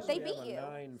not. unless They we beat have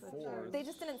a you. 9/4. They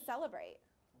just didn't celebrate.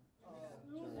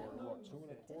 What, 2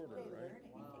 1/4, right?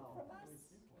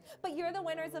 But you're the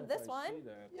winners of this I one. see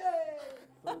that.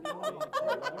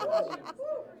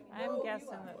 I'm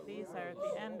guessing that these are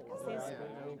the end,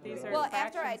 because these are Well,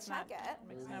 after I fractions, not check it.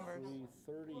 mixed numbers.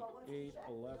 38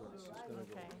 elevenths is gonna go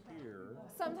Okay. here.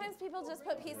 Sometimes people just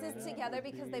put pieces together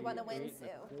because they want to win, 8 Sue.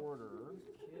 1/4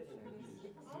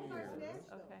 here.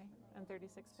 Okay, and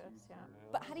 36 fifths, yeah.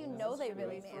 But how do you know they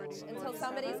really match until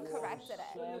somebody's corrected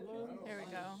it? 7, Here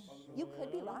we go. You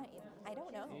could be lying. I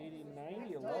don't know. 80,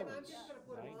 90 elevenths.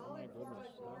 My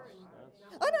goodness,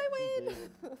 that's And I too win.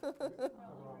 big.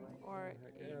 Or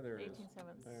Yeah, there it is. 18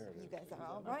 sevenths. There it You is. guys are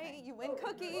all right. You win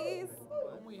cookies.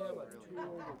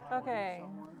 Okay,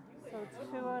 so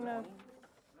 2 and a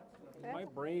My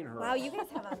brain hurts. Wow, you guys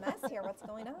have a mess here. What's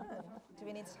going on? Do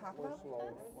we need to talk about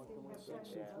this? 6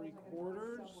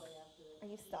 3/4. Are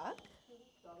you stuck?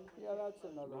 Yeah, that's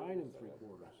another. 9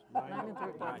 3/4. 9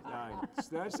 3/4. 9.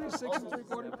 Did I say 6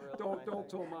 3/4? Don't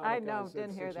tell Monica. I know, said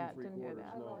didn't hear 6 that, didn't hear 3/4.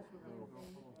 that. No.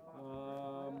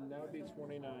 That would be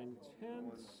 29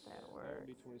 tenths. That would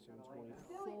be 27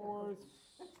 24ths.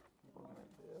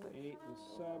 8 and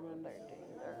 7.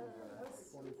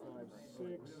 25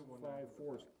 6 5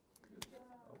 4s.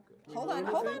 Hold on,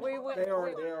 hold on. We would, They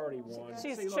already won. See,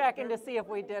 she's look, checking to see if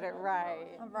we did it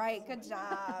right. All right, good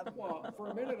job. Well, for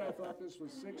a minute I thought this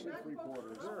was 6 3/4,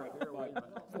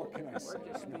 but what can I say?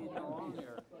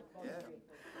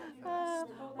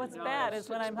 What's bad is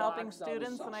when I'm helping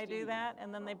students and I do that,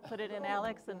 and then they put it in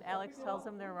Alex, and Alex tells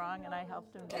them they're wrong, and I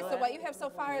help them do Okay, so it. what you have so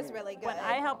far is really good. When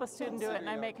I help a student do it and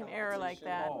I make an error like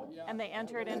that, and they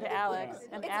enter it into Alex,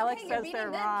 and It's Alex okay, you're says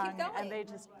they're beating them, wrong, keep going. and they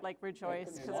just like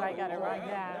rejoice because I got it wrong.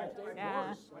 Yeah,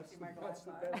 yeah.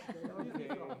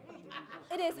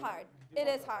 It is hard. It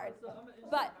is hard.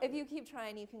 But if you keep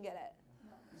trying, you can get it.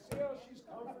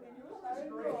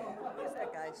 Where's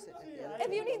that guy sitting at the other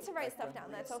If you need to write stuff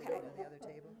down, that's okay. on the other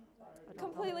table?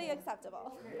 Completely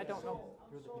acceptable. I don't know.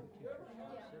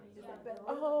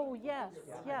 Oh, yes,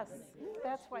 yes.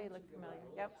 That's why you look familiar.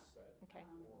 Yep. Okay.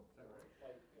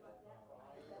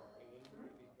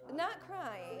 Not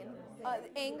crying.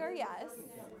 Anger, yes.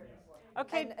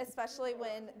 Okay. And especially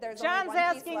when there's John's only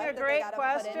one piece asking left a that great they gotta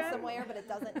put in question. somewhere, but it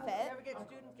doesn't fit. Ever get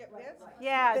students get pissed?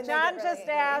 Yeah, Then they John get just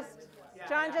really asked.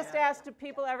 John just asked, do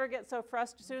people ever get so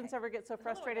frustrated? Students ever get so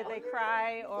frustrated they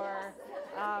cry, or?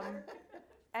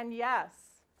 And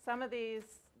yes, some of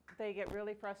these they get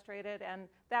really frustrated, and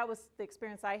that was the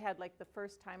experience I had. Like the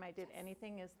first time I did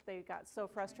anything, is they got so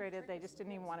frustrated they just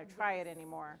didn't even want to try it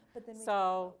anymore. But then we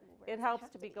So where it does it helps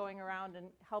have to to be going around and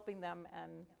helping them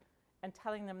and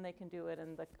telling them they can do it,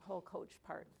 and the whole coach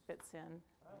part fits in,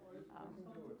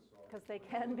 because they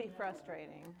can be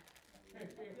frustrating.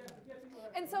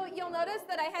 And so you'll notice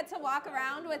that I had to walk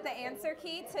around with the answer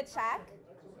key to check,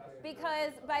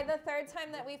 because by the third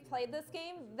time that we've played this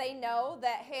game, they know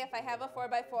that, hey, if I have a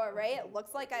 4x4 array, it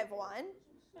looks like I've won,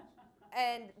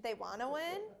 and they want to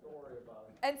win.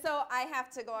 And so I have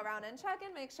to go around and check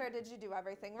and make sure, did you do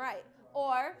everything right?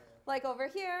 Or, like over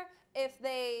here, if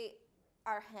they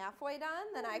are halfway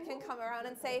done, then I can come around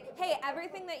and say, hey,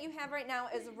 everything that you have right now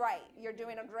is right. You're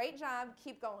doing a great job.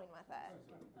 Keep going with it.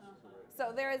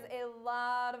 So there is a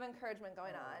lot of encouragement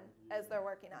going on as they're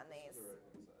working on these.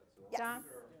 Yes. John?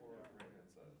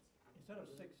 Instead of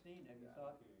 16, have you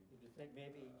thought, did you think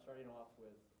maybe starting off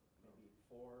with maybe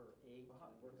 4 or 8 and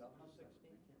work up to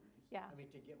 16? Yeah. I mean,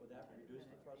 to get with that, reduce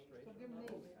the frustration.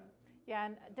 Yeah,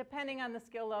 and depending on the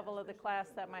skill level of the class,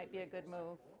 that might be a good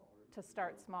move to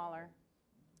start smaller.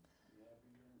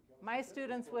 My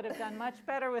students would have done much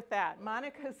better with that.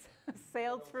 Monica's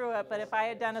sailed through it, but if I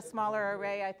had done a smaller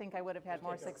array, I think I would have had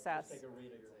more success.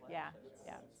 Yeah,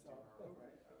 yeah.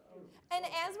 And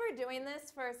as we're doing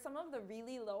this, for some of the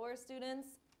really lower students,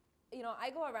 you know, I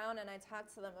go around and I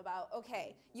talk to them about,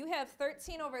 okay, you have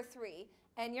 13/3,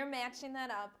 and you're matching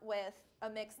that up with a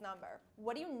mixed number.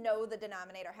 What do you know the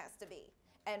denominator has to be?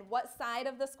 and what side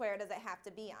of the square does it have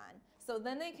to be on. So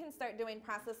then they can start doing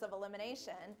process of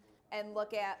elimination and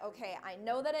look at, okay, I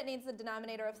know that it needs a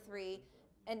denominator of 3,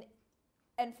 and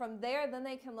from there, then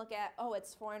they can look at, oh,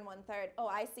 it's 4 1/3. Oh,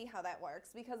 I see how that works.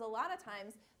 Because a lot of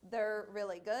times, they're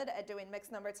really good at doing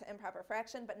mixed number to improper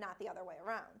fraction, but not the other way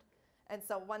around. And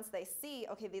so once they see,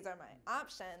 okay, these are my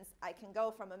options, I can go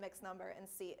from a mixed number and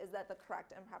see, is that the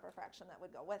correct improper fraction that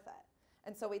would go with it?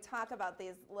 And so we talk about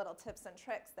these little tips and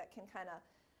tricks that can kind of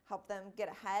help them get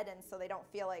ahead, and so they don't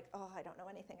feel like, oh, I don't know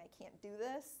anything, I can't do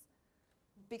this.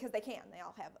 Because they can. They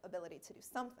all have ability to do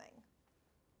something.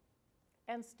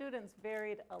 And students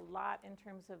varied a lot in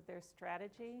terms of their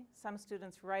strategy. Some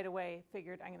students right away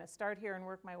figured, I'm going to start here and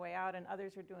work my way out, and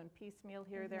others are doing piecemeal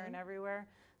here, there, and everywhere.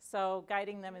 So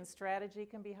guiding them in strategy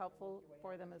can be helpful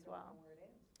for them as well.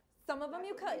 Some of them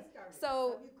you could.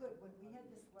 So you could, when we had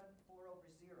this one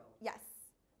 4/0. Yes.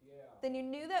 Yeah. Then you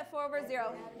knew that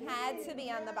 4/0 had to be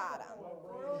on the bottom.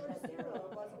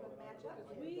 4/0 wasn't going to match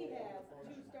up. We had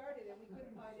 2 started and we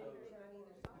couldn't find anything on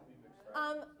either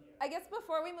side. I guess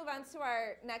before we move on to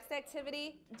our next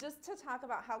activity, just to talk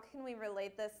about how can we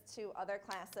relate this to other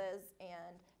classes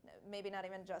and maybe not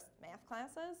even just math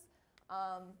classes.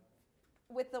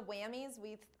 With the whammies,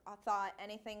 we've thought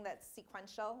anything that's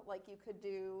sequential, like you could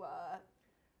do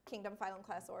kingdom, phylum,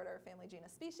 class, order, family,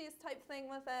 genus, species type thing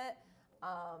with it.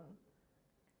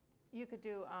 You could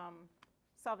do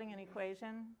solving an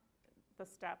equation, the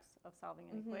steps of solving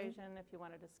an equation if you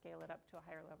wanted to scale it up to a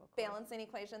higher level course. Balancing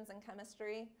equations in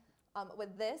chemistry.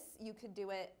 With this, you could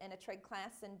do it in a trig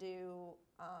class and do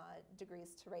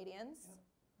degrees to radians.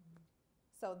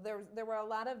 So there were a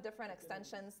lot of different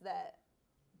extensions that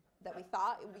we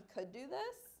thought we could do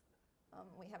this.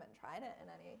 We haven't tried it in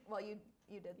any. Well, you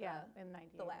did in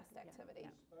 98. the last activity.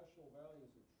 Yeah. Special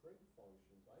values of trig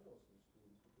functions. I know some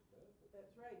students who could benefit.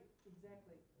 That's right,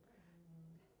 exactly.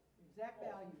 Exact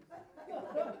values.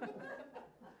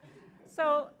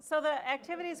 So the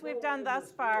activities we've done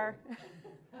thus far,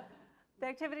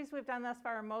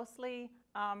 are mostly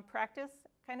practice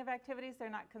kind of activities. They're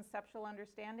not conceptual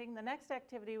understanding. The next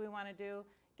activity we want to do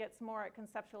gets more at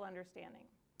conceptual understanding.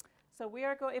 So we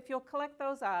are if you'll collect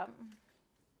those up.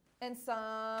 And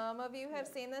some of you have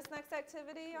seen this next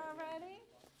activity already.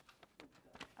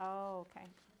 Oh, okay.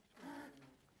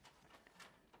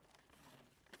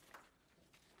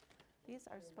 These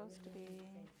are supposed to be.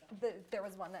 There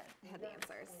was one that had the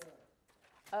answers.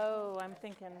 Oh, I'm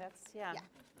thinking yeah.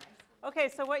 Okay,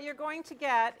 so what you're going to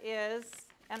get is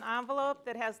an envelope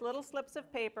that has little slips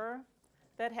of paper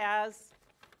that has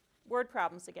word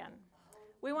problems again.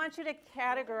 We want you to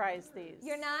categorize these.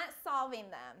 You're not solving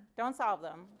them. Don't solve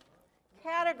them.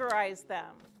 Categorize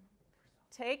them.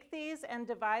 Take these and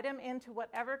divide them into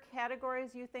whatever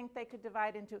categories you think they could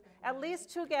divide into. At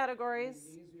least 2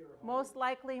 categories, most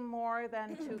likely more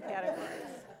than 2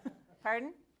 categories.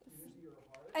 Pardon?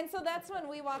 And so that's when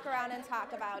we walk around and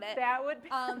talk about it. That would be.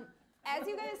 As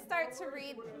you guys start to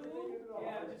read.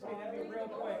 Yeah, just gonna be real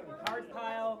quick. Hard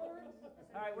pile.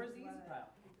 All right, where's the easy pile?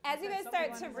 As you guys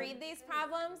start to read these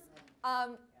problems,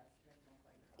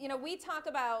 we talk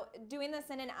about doing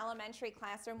this in an elementary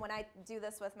classroom when I do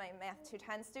this with my Math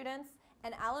 210 students.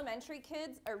 And elementary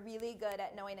kids are really good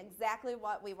at knowing exactly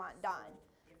what we want done.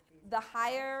 The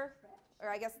higher, or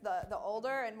I guess the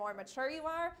older and more mature you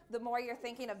are, the more you're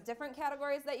thinking of different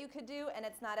categories that you could do, and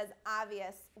it's not as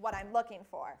obvious what I'm looking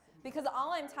for. Because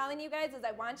all I'm telling you guys is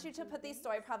I want you to put these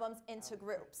story problems into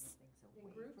groups.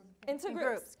 Into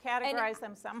groups. Categorize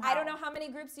them somehow. I don't know how many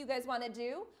groups you guys want to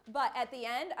do, but at the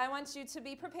end, I want you to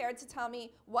be prepared to tell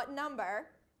me what number,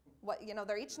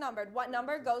 they're each numbered, what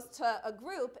number goes to a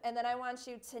group, and then I want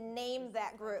you to name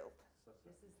that group.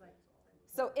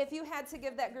 So if you had to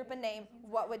give that group a name,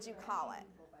 what would you call it?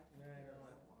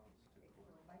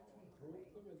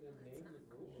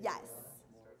 Yes.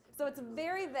 So it's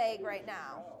very vague right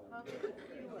now. This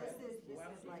is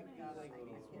like,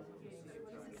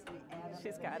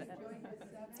 She's got it.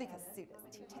 It's because Sue does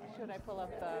 210. Should I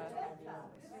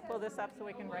pull this up so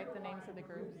we can write the names of the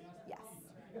groups? Yes.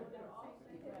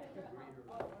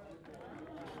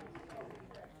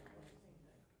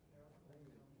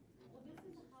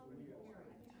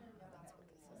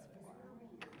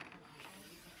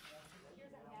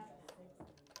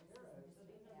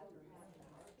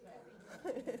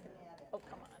 Oh,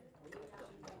 come on.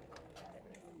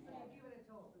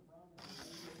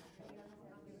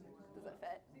 Does it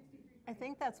fit? I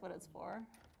think that's what it's for.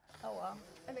 Oh, well.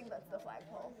 I think that's the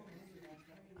flagpole.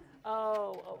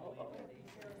 Oh.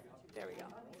 There we go.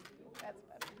 That's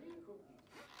better.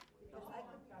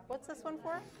 What's this one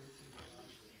for?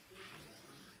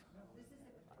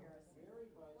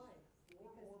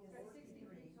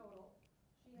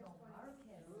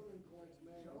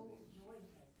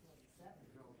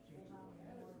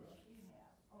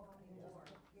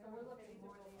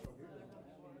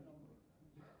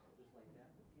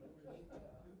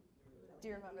 Do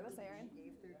you remember this, Erin?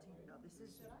 She gave 13, no, this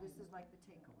is like the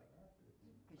takeaway,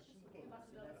 because she gave us,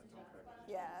 so that's the takeaway.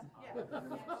 Yeah.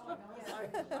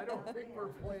 I don't think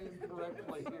we're playing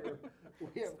correctly here.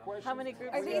 We have questions. How many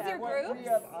groups Are do we these your have? groups? We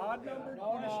have odd numbered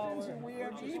questions and we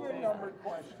have even numbered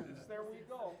questions. There we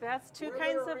go. That's two We're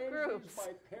kinds gonna of arrange groups. these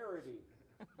by parity.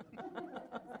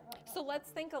 So let's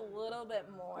think a little bit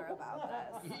more about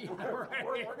this. We're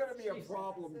gonna be a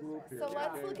problem group here. So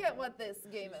let's look at what this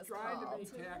game is Trying to called. be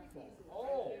tactful.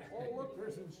 Oh, look,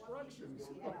 there's instructions.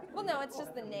 Well, no, it's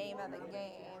just the name of the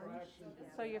game.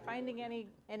 So you're finding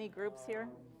any groups here?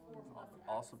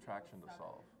 All subtraction to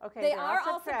solve. Okay, They they're are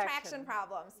all subtraction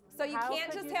problems. So you How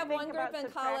can't could just you have think one group about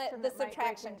and call it subtraction the that might break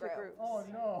subtraction into group. groups? Oh,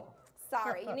 no.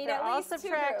 Sorry, you need They're at all least two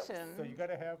groups. subtraction. So you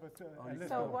gotta have a list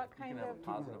So of. what You kind can have of, a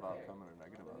positive outcome and a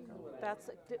negative outcome. that's,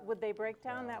 would they break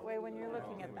down that way when you're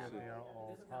looking at them? They are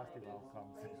all positive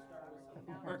outcomes.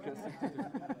 Marcus. Yeah,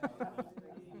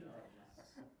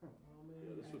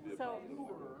 this would be a So,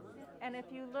 positive. and if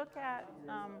you look at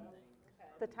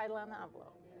the title on the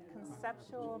envelope,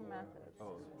 conceptual methods.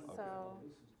 Oh, okay. So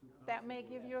that may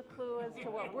give you a clue as to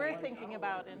what we're thinking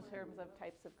about in terms of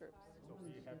types of groups. So we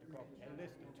have to come at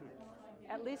least two.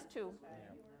 At least two. Yeah,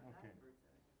 okay.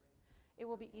 It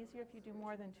will be easier if you do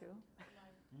more than two.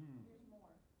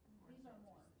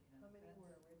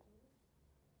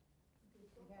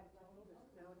 We have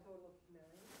now a total of 9.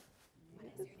 What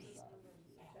is your name?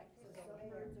 So some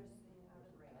words are seen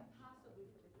out of range.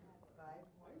 5.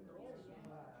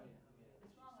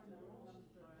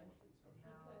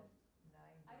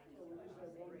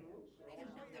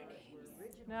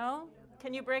 No?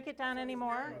 Can you break it down any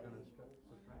more?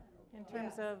 In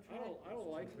terms of, I don't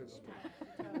like this stuff.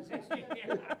 in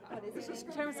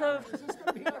terms of,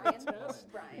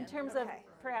 Brian. in terms of Okay.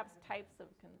 perhaps types of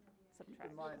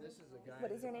subtraction. This is a guy.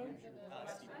 What is your name?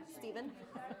 Steven?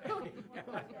 Don't be too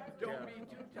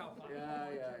tough. Yeah.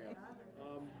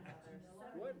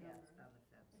 What?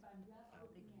 How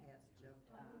big has jumped?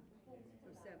 So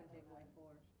 7 take away 4.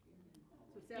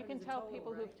 So You 7 can is a tell total,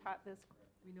 people right? who've taught this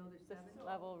We know there's this 7.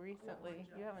 level recently.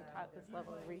 You haven't taught this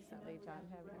level recently, John,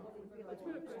 have you?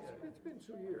 It's been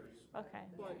 2 years. Okay.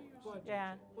 But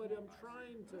Yeah. But I'm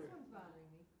trying to,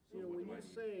 when you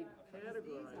say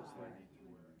categorize them,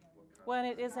 Well, and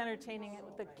it is entertaining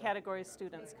what the categories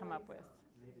students come up with.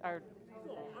 Are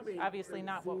I mean, obviously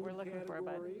not what food we're looking for,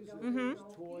 but. categories, Mhm.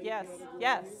 there's toy Yes, categories,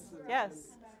 yes,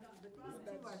 yes.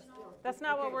 That's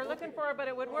not what we're looking for, but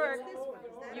it would work.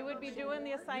 You would be doing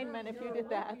the assignment if you did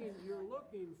that. You're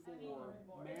looking for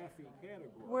mathy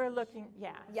categories. We're looking,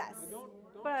 yeah. Yes. Don't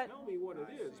But- tell me what it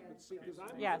is, but see,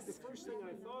 because Yes. the first thing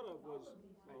I thought of was,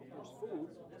 there's food.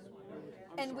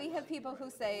 And we have people who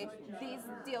say, these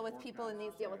deal with people and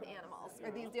these deal with animals,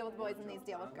 or these deal with boys and these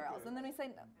deal with girls. And then we say,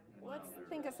 no, let's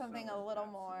think of something a little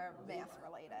more math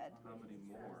related. How many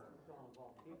more?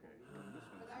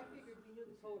 But I figured we knew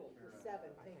the total, the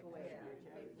 7 take away.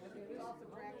 It's all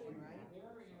subtraction, right? You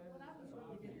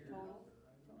did the total?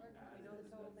 You know the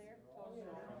total there? From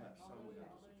that sum, we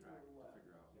have to subtract to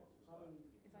figure out what was left.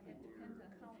 If I had to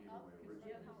count up, because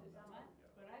you count what,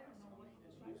 but I don't know what.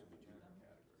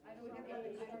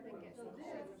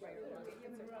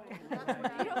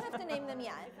 You don't have to name them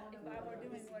yet. If I were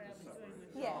doing what I was doing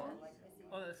with. Yeah.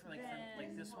 Oh, that's like,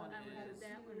 like this one I would have is,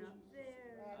 that one up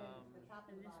there, and this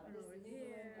one over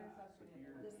here, and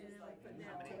I would put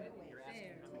that one you're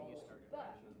asking there. how many you started.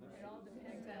 But it all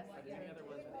depends on what The you're. other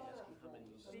ones were asking how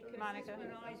many you started. Because Monica? this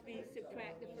would always be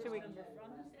subtract the Should we- first number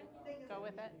from the second. Go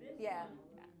with it? Yeah.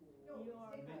 You're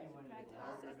subtracting the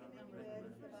second number.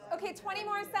 Okay, 20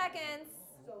 more seconds.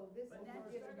 So this is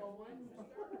different. This one is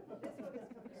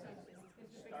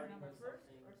Start number first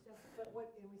or second? but what,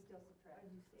 and we still subtract.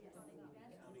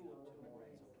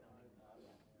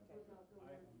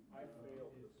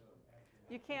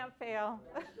 You can't fail.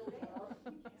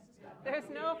 There's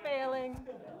no failing.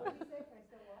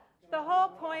 The whole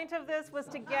point of this was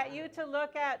to get you to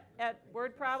look at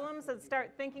word problems and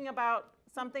start thinking about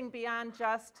something beyond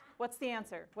just, what's the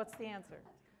answer? What's the answer?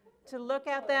 To look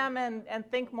at them and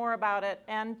think more about it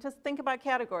and just think about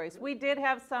categories. We did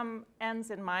have some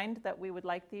ends in mind that we would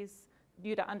like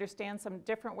you to understand some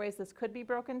different ways this could be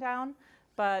broken down,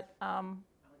 but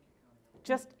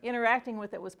just interacting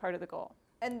with it was part of the goal.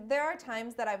 And there are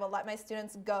times that I will let my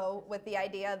students go with the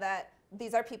idea that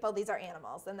these are people, these are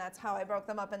animals, and that's how I broke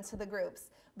them up into the groups.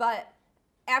 But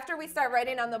after we start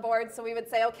writing on the board, so we would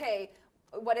say, okay,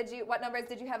 what numbers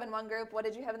did you have in one group? What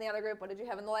did you have in the other group? What did you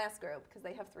have in the last group? Because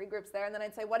they have 3 groups there. And then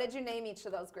I'd say, what did you name each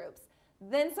of those groups?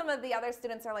 Then some of the other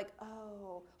students are like,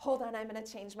 oh, hold on, I'm going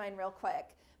to change mine real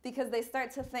quick. Because they start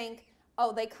to think,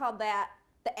 oh, they called that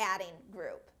the adding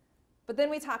group. But then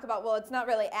we talk about, well, it's not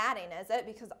really adding, is it?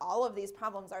 Because all of these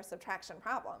problems are subtraction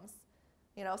problems.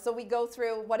 You know, so we go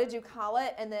through, what did you call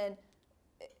it? And then,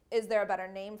 is there a better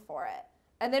name for it?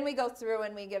 And then we go through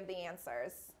and we give the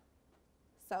answers.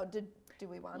 So do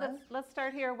we want to? Let's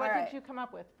start here. What All right. did you come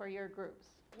up with for your groups?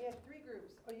 We have 3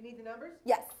 groups. Oh, you need the numbers?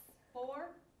 Yes.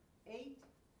 4, 8,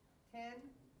 10,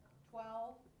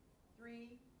 12,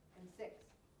 3, and 6.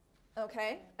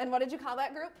 Okay. And what did you call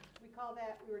that group? We call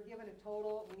that, we were given a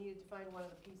total, we needed to find one of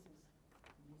the pieces.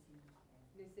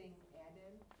 Missing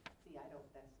add-in? See, I don't,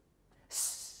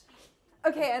 that's.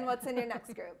 Okay, and what's in your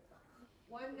next group?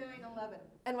 1, 9, 11.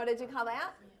 And what did you call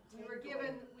that? We were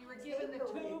given the 2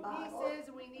 pieces,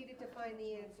 and we needed to find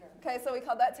the answer. Okay, so we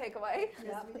called that takeaway.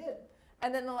 Yes, we did.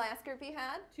 And then the last group you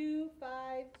had? 2,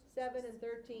 5, 7, and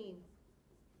 13.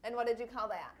 And what did you call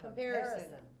that?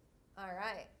 Comparison. All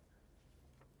right.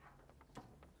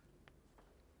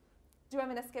 Do you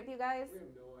want me to skip you guys? We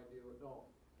have no idea what, no.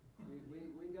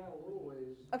 We got a little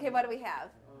ways. Okay, what do we have?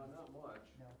 Not much.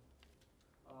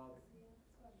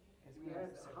 We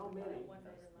had, how many? 11,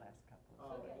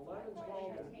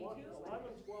 12, and 1,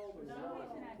 11, 12, and 1.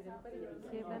 How many?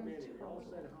 We all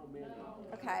said how many.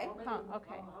 Okay.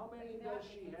 Okay. How many does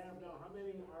she have now? How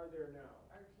many are there now?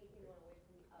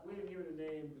 We didn't give it a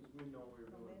name because we know we were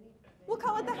doing. We'll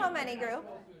call it the how many group.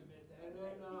 And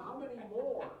then, how many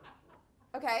more?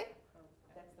 Okay.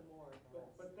 That's the more.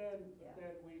 But then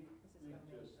we just. Are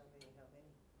these how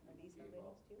many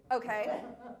too? Okay.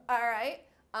 All right.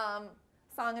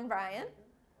 Song and Brian.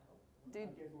 Okay,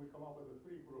 so we come up with the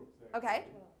 3 groups. Okay.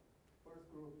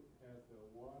 First group has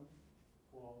 1,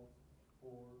 12,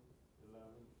 4, 11,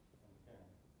 and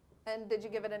 10. And did you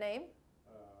give it a name?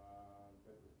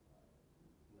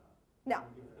 No. No.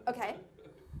 Okay.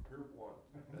 Group 1.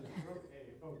 Group A,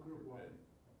 group 1.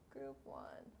 Group 1.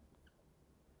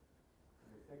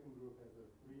 And the second group has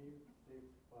 3, 6,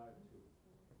 5, 2.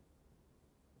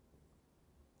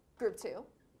 Group 2,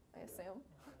 I assume.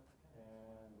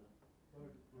 And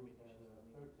third group has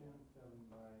 13, 7,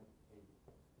 9, 8.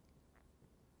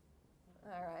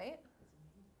 All right.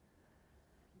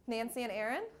 Nancy and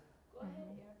Aaron? Go ahead,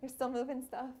 Erin. You're still moving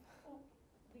stuff.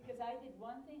 Because I did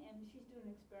one thing and she's doing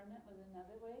an experiment with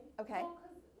another way. Okay. Well,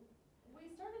 because we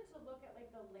started to look at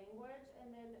like the language,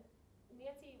 and then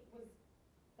Nancy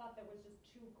thought there was just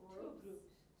 2 groups.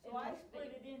 So I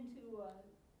split it into,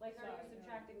 Like, are Sorry, you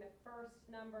subtracting the first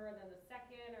number and then the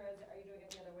second, or are you doing it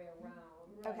the other way around?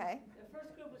 right. Okay. The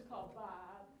first group was called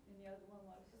Bob and the other one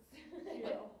was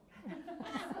Jill.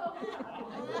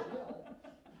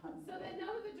 So then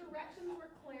now that the directions were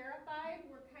clarified,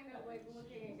 we're kind of like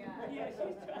looking again. Yeah,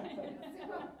 she's trying.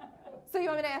 So you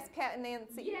want me to ask Pat and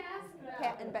Nancy? Yes.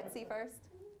 Pat and Betsy first?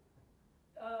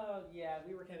 Yeah,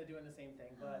 we were kind of doing the same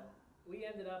thing, but we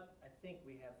ended up, I think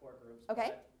we have 4 groups.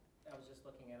 Okay. but I was just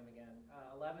looking at them again.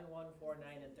 11, 1, 4,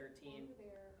 9, and 13.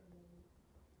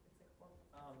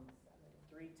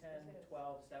 3, 10,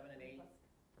 12, 7, and 8.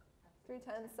 3,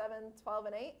 10, 7, 12,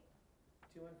 and 8?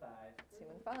 2 and 5. 2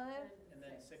 and 5. And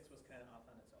then 6 was kind of off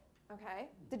on its own. Okay.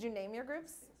 Did you name your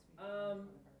groups? I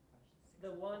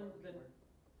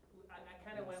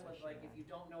kind of went with like, if you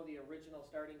don't know the original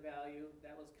starting value,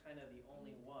 that was kind of the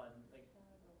only one. Like,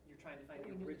 you're trying to find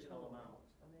the original amount.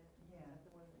 Yeah,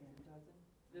 the one that doesn't.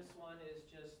 This one is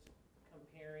just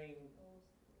comparing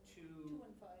 2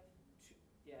 and 5.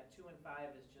 Yeah, 2 and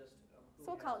 5 is just who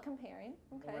So we'll call it has comparing.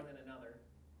 Okay. more than another,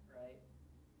 right?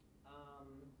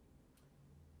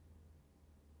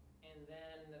 And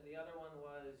then the other one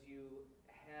was you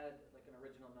had like an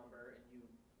original number and you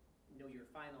knew your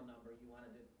final number. You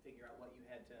wanted to figure out what you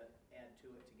had to add to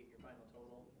it to get your final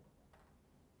total.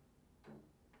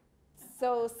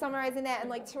 So summarizing that in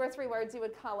like 2 or 3 words, you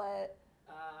would call it.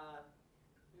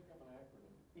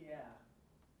 Yeah.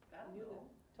 I don't know.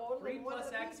 Total 3 and one of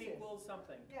plus the X pieces. equals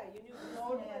something. Yeah, you knew the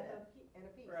total and a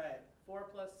piece. Right.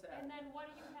 4 plus X. And then what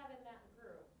do you have in that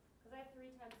group? Because I have 3,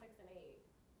 10, 6, and 8.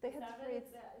 They had 7 3,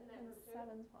 is that in that and group too?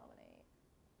 7, 12, and 8.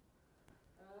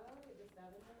 Oh, the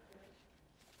 7 is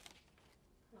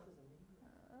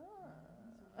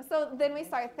Ah. So then we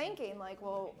start thinking like,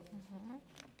 well,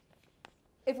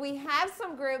 if we have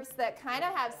some groups that kind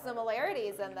of have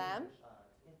similarities in them,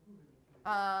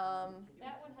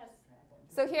 that one has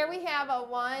so here we have a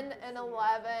 1, an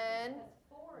 11,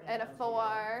 4. and a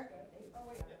 4.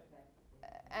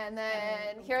 And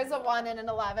then here's a 1 and an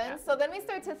 11. So then we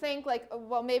start to think like,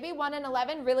 well, maybe 1 and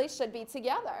 11 really should be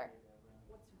together.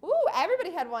 Ooh,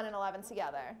 everybody had 1 and 11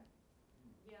 together.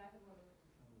 Yeah, I have one.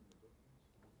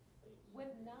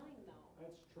 With 9 though.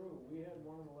 That's true. We had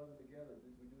 1 and 11 together.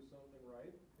 Did we do something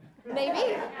right?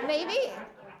 Maybe, maybe.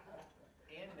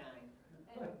 And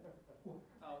 9.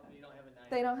 Oh, you don't have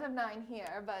They don't have 9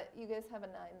 here, but you guys have a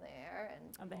 9 there,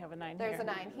 and Oh, they have a 9 there's here. a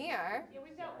 9 here. Yeah,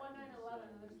 we've got 1, 9, 11,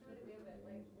 and there's 2 that we haven't like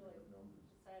really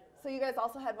decided on. So you guys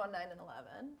also had 1, 9, and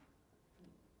 11.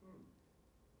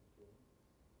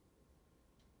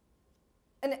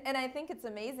 And I think it's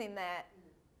amazing that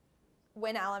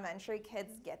when elementary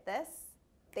kids get this,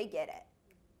 they get it.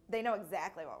 They know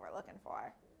exactly what we're looking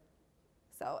for.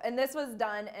 So, and this was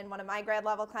done in one of my grade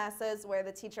level classes where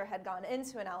the teacher had gone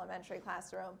into an elementary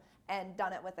classroom and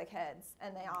done it with the kids.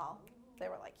 And they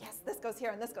were like, yes, this goes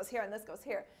here, and this goes here, and this goes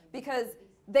here. Because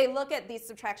they look at these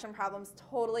subtraction problems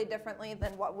totally differently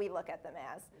than what we look at them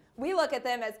as. We look at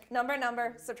them as number,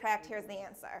 number, subtract, here's the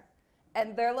answer.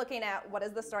 And they're looking at what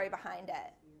is the story behind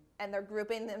it. And they're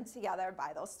grouping them together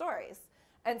by those stories.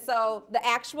 And so the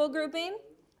actual grouping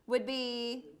would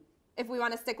be, if we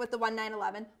want to stick with the 1, 9,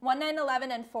 11, 1, 9,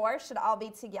 11, and 4 should all be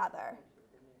together.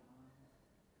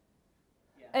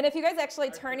 And if you guys actually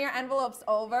turn your envelopes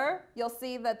over, you'll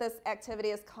see that this activity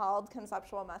is called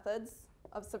conceptual methods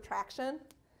of subtraction.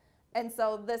 And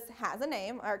so this has a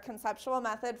name. Our conceptual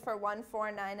method for 1,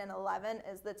 4, 9, and 11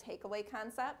 is the takeaway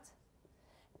concept.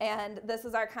 And this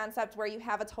is our concept where you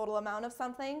have a total amount of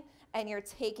something and you're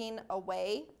taking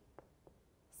away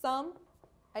some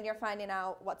and you're finding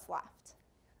out what's left.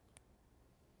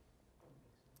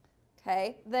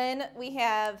 Okay, then we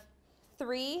have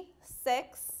 3,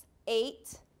 6,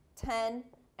 8, 10,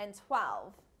 and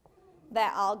 12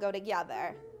 that all go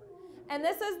together. And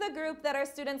this is the group that our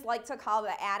students like to call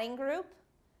the adding group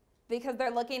because they're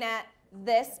looking at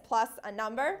this plus a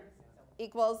number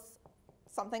equals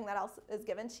something that else is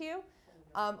given to you.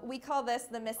 We call this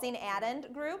the missing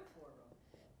addend group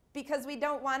because we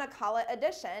don't want to call it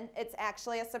addition. It's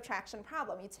actually a subtraction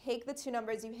problem. You take the 2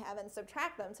 numbers you have and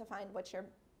subtract them to find what you're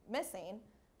missing,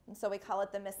 and so we call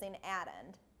it the missing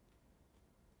addend.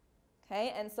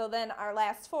 Okay, and so then our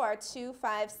last 4, 2,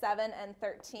 5, 7, and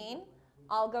 13,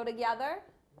 all go together.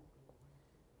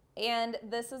 And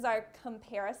this is our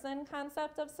comparison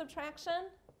concept of subtraction.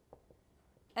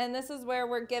 And this is where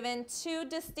we're given 2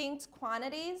 distinct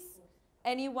quantities,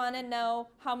 and you want to know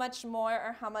how much more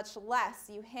or how much less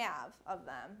you have of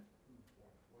them.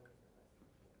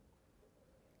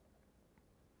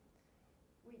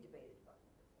 We debated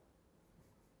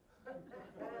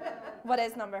What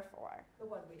is number 4? the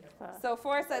one we have. So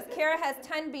 4 says, Kara has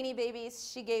 10 Beanie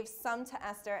Babies. She gave some to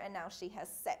Esther, and now she has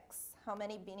 6. How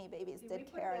many Beanie Babies See, did we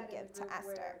put Kara that in give the to group Esther?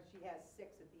 where she has 6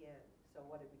 at the end, so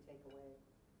what did we take away?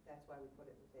 That's why we put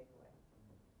it in takeaway.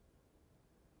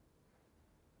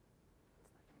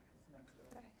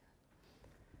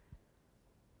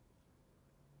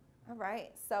 All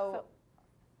right, so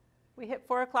We hit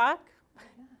 4 o'clock.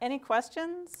 Any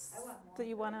questions that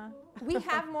you want to? we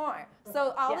have more.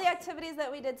 So all the Yes. activities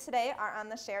that we did today are on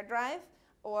the shared drive,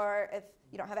 or if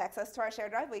you don't have access to our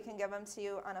shared drive, we can give them to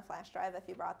you on a flash drive if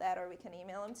you brought that, or we can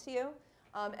email them to you.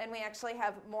 And we actually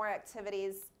have more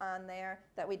activities on there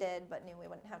that we did but knew we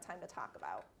wouldn't have time to talk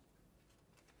about.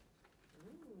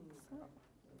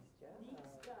 So,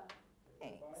 Nice job.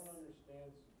 thanks. If I don't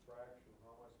understand subtraction,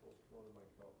 how am I supposed to go to my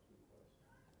calc 2 class?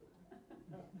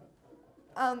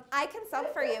 I can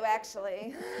sub for you,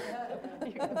 actually.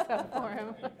 You can sub for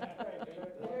him.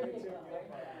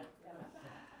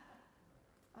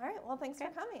 All right, well, thanks for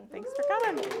coming. Thanks for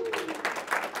coming.